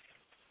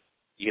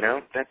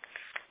 that's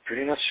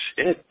pretty much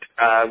it.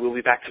 We'll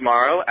be back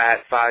tomorrow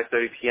at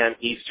 5:30 p.m.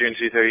 Eastern,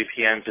 2:30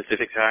 p.m.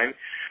 Pacific time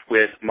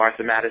with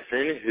Martha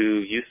Madison, who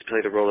used to play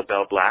the role of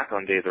Belle Black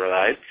on Days of Our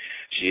Lives.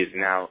 She is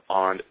now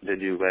on the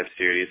new web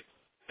series,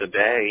 The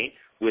Bay,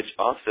 which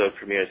also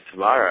premieres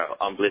tomorrow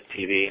on Blitz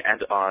TV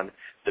and on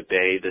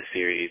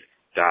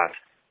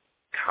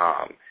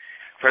thebaytheseries.com.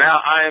 For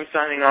now, I am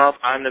signing off.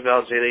 I'm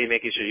Neville J. Lee,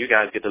 making sure you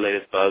guys get the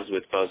latest buzz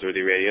with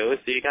BuzzWorthy Radio. We'll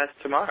see you guys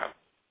tomorrow.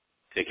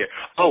 Take care.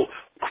 Oh,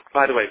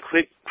 by the way,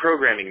 quick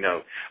programming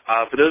note.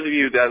 For those of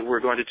you that were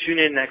going to tune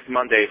in next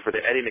Monday for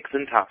the Eddie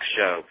McClintock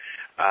show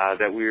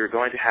that we are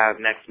going to have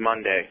next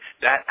Monday,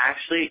 that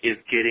actually is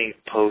getting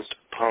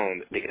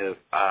postponed because,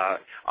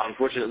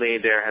 unfortunately,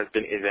 there has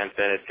been events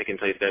that have taken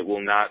place that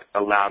will not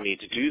allow me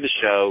to do the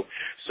show.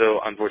 So,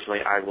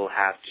 unfortunately, I will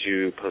have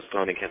to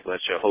postpone and cancel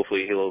that show.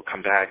 Hopefully, he will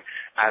come back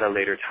at a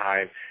later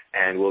time,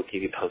 and we'll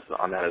keep you posted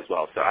on that as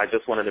well. So I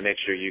just wanted to make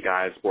sure you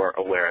guys were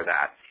aware of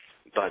that.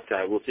 But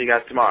we'll see you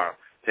guys tomorrow.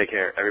 Take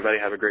care. Everybody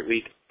have a great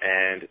week,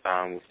 and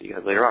we'll see you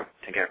guys later on.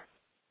 Take care.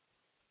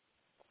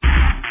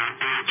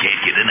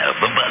 Can't get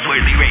enough of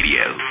BuzzWorthy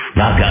Radio.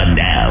 Log on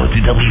now to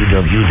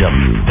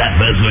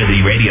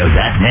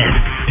www.buzzworthyradio.net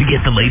to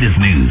get the latest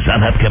news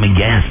on upcoming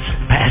guests,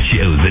 past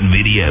shows, and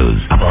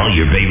videos of all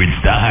your favorite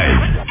stars.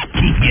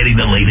 Keep getting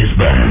the latest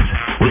buzz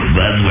with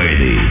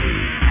BuzzWorthy.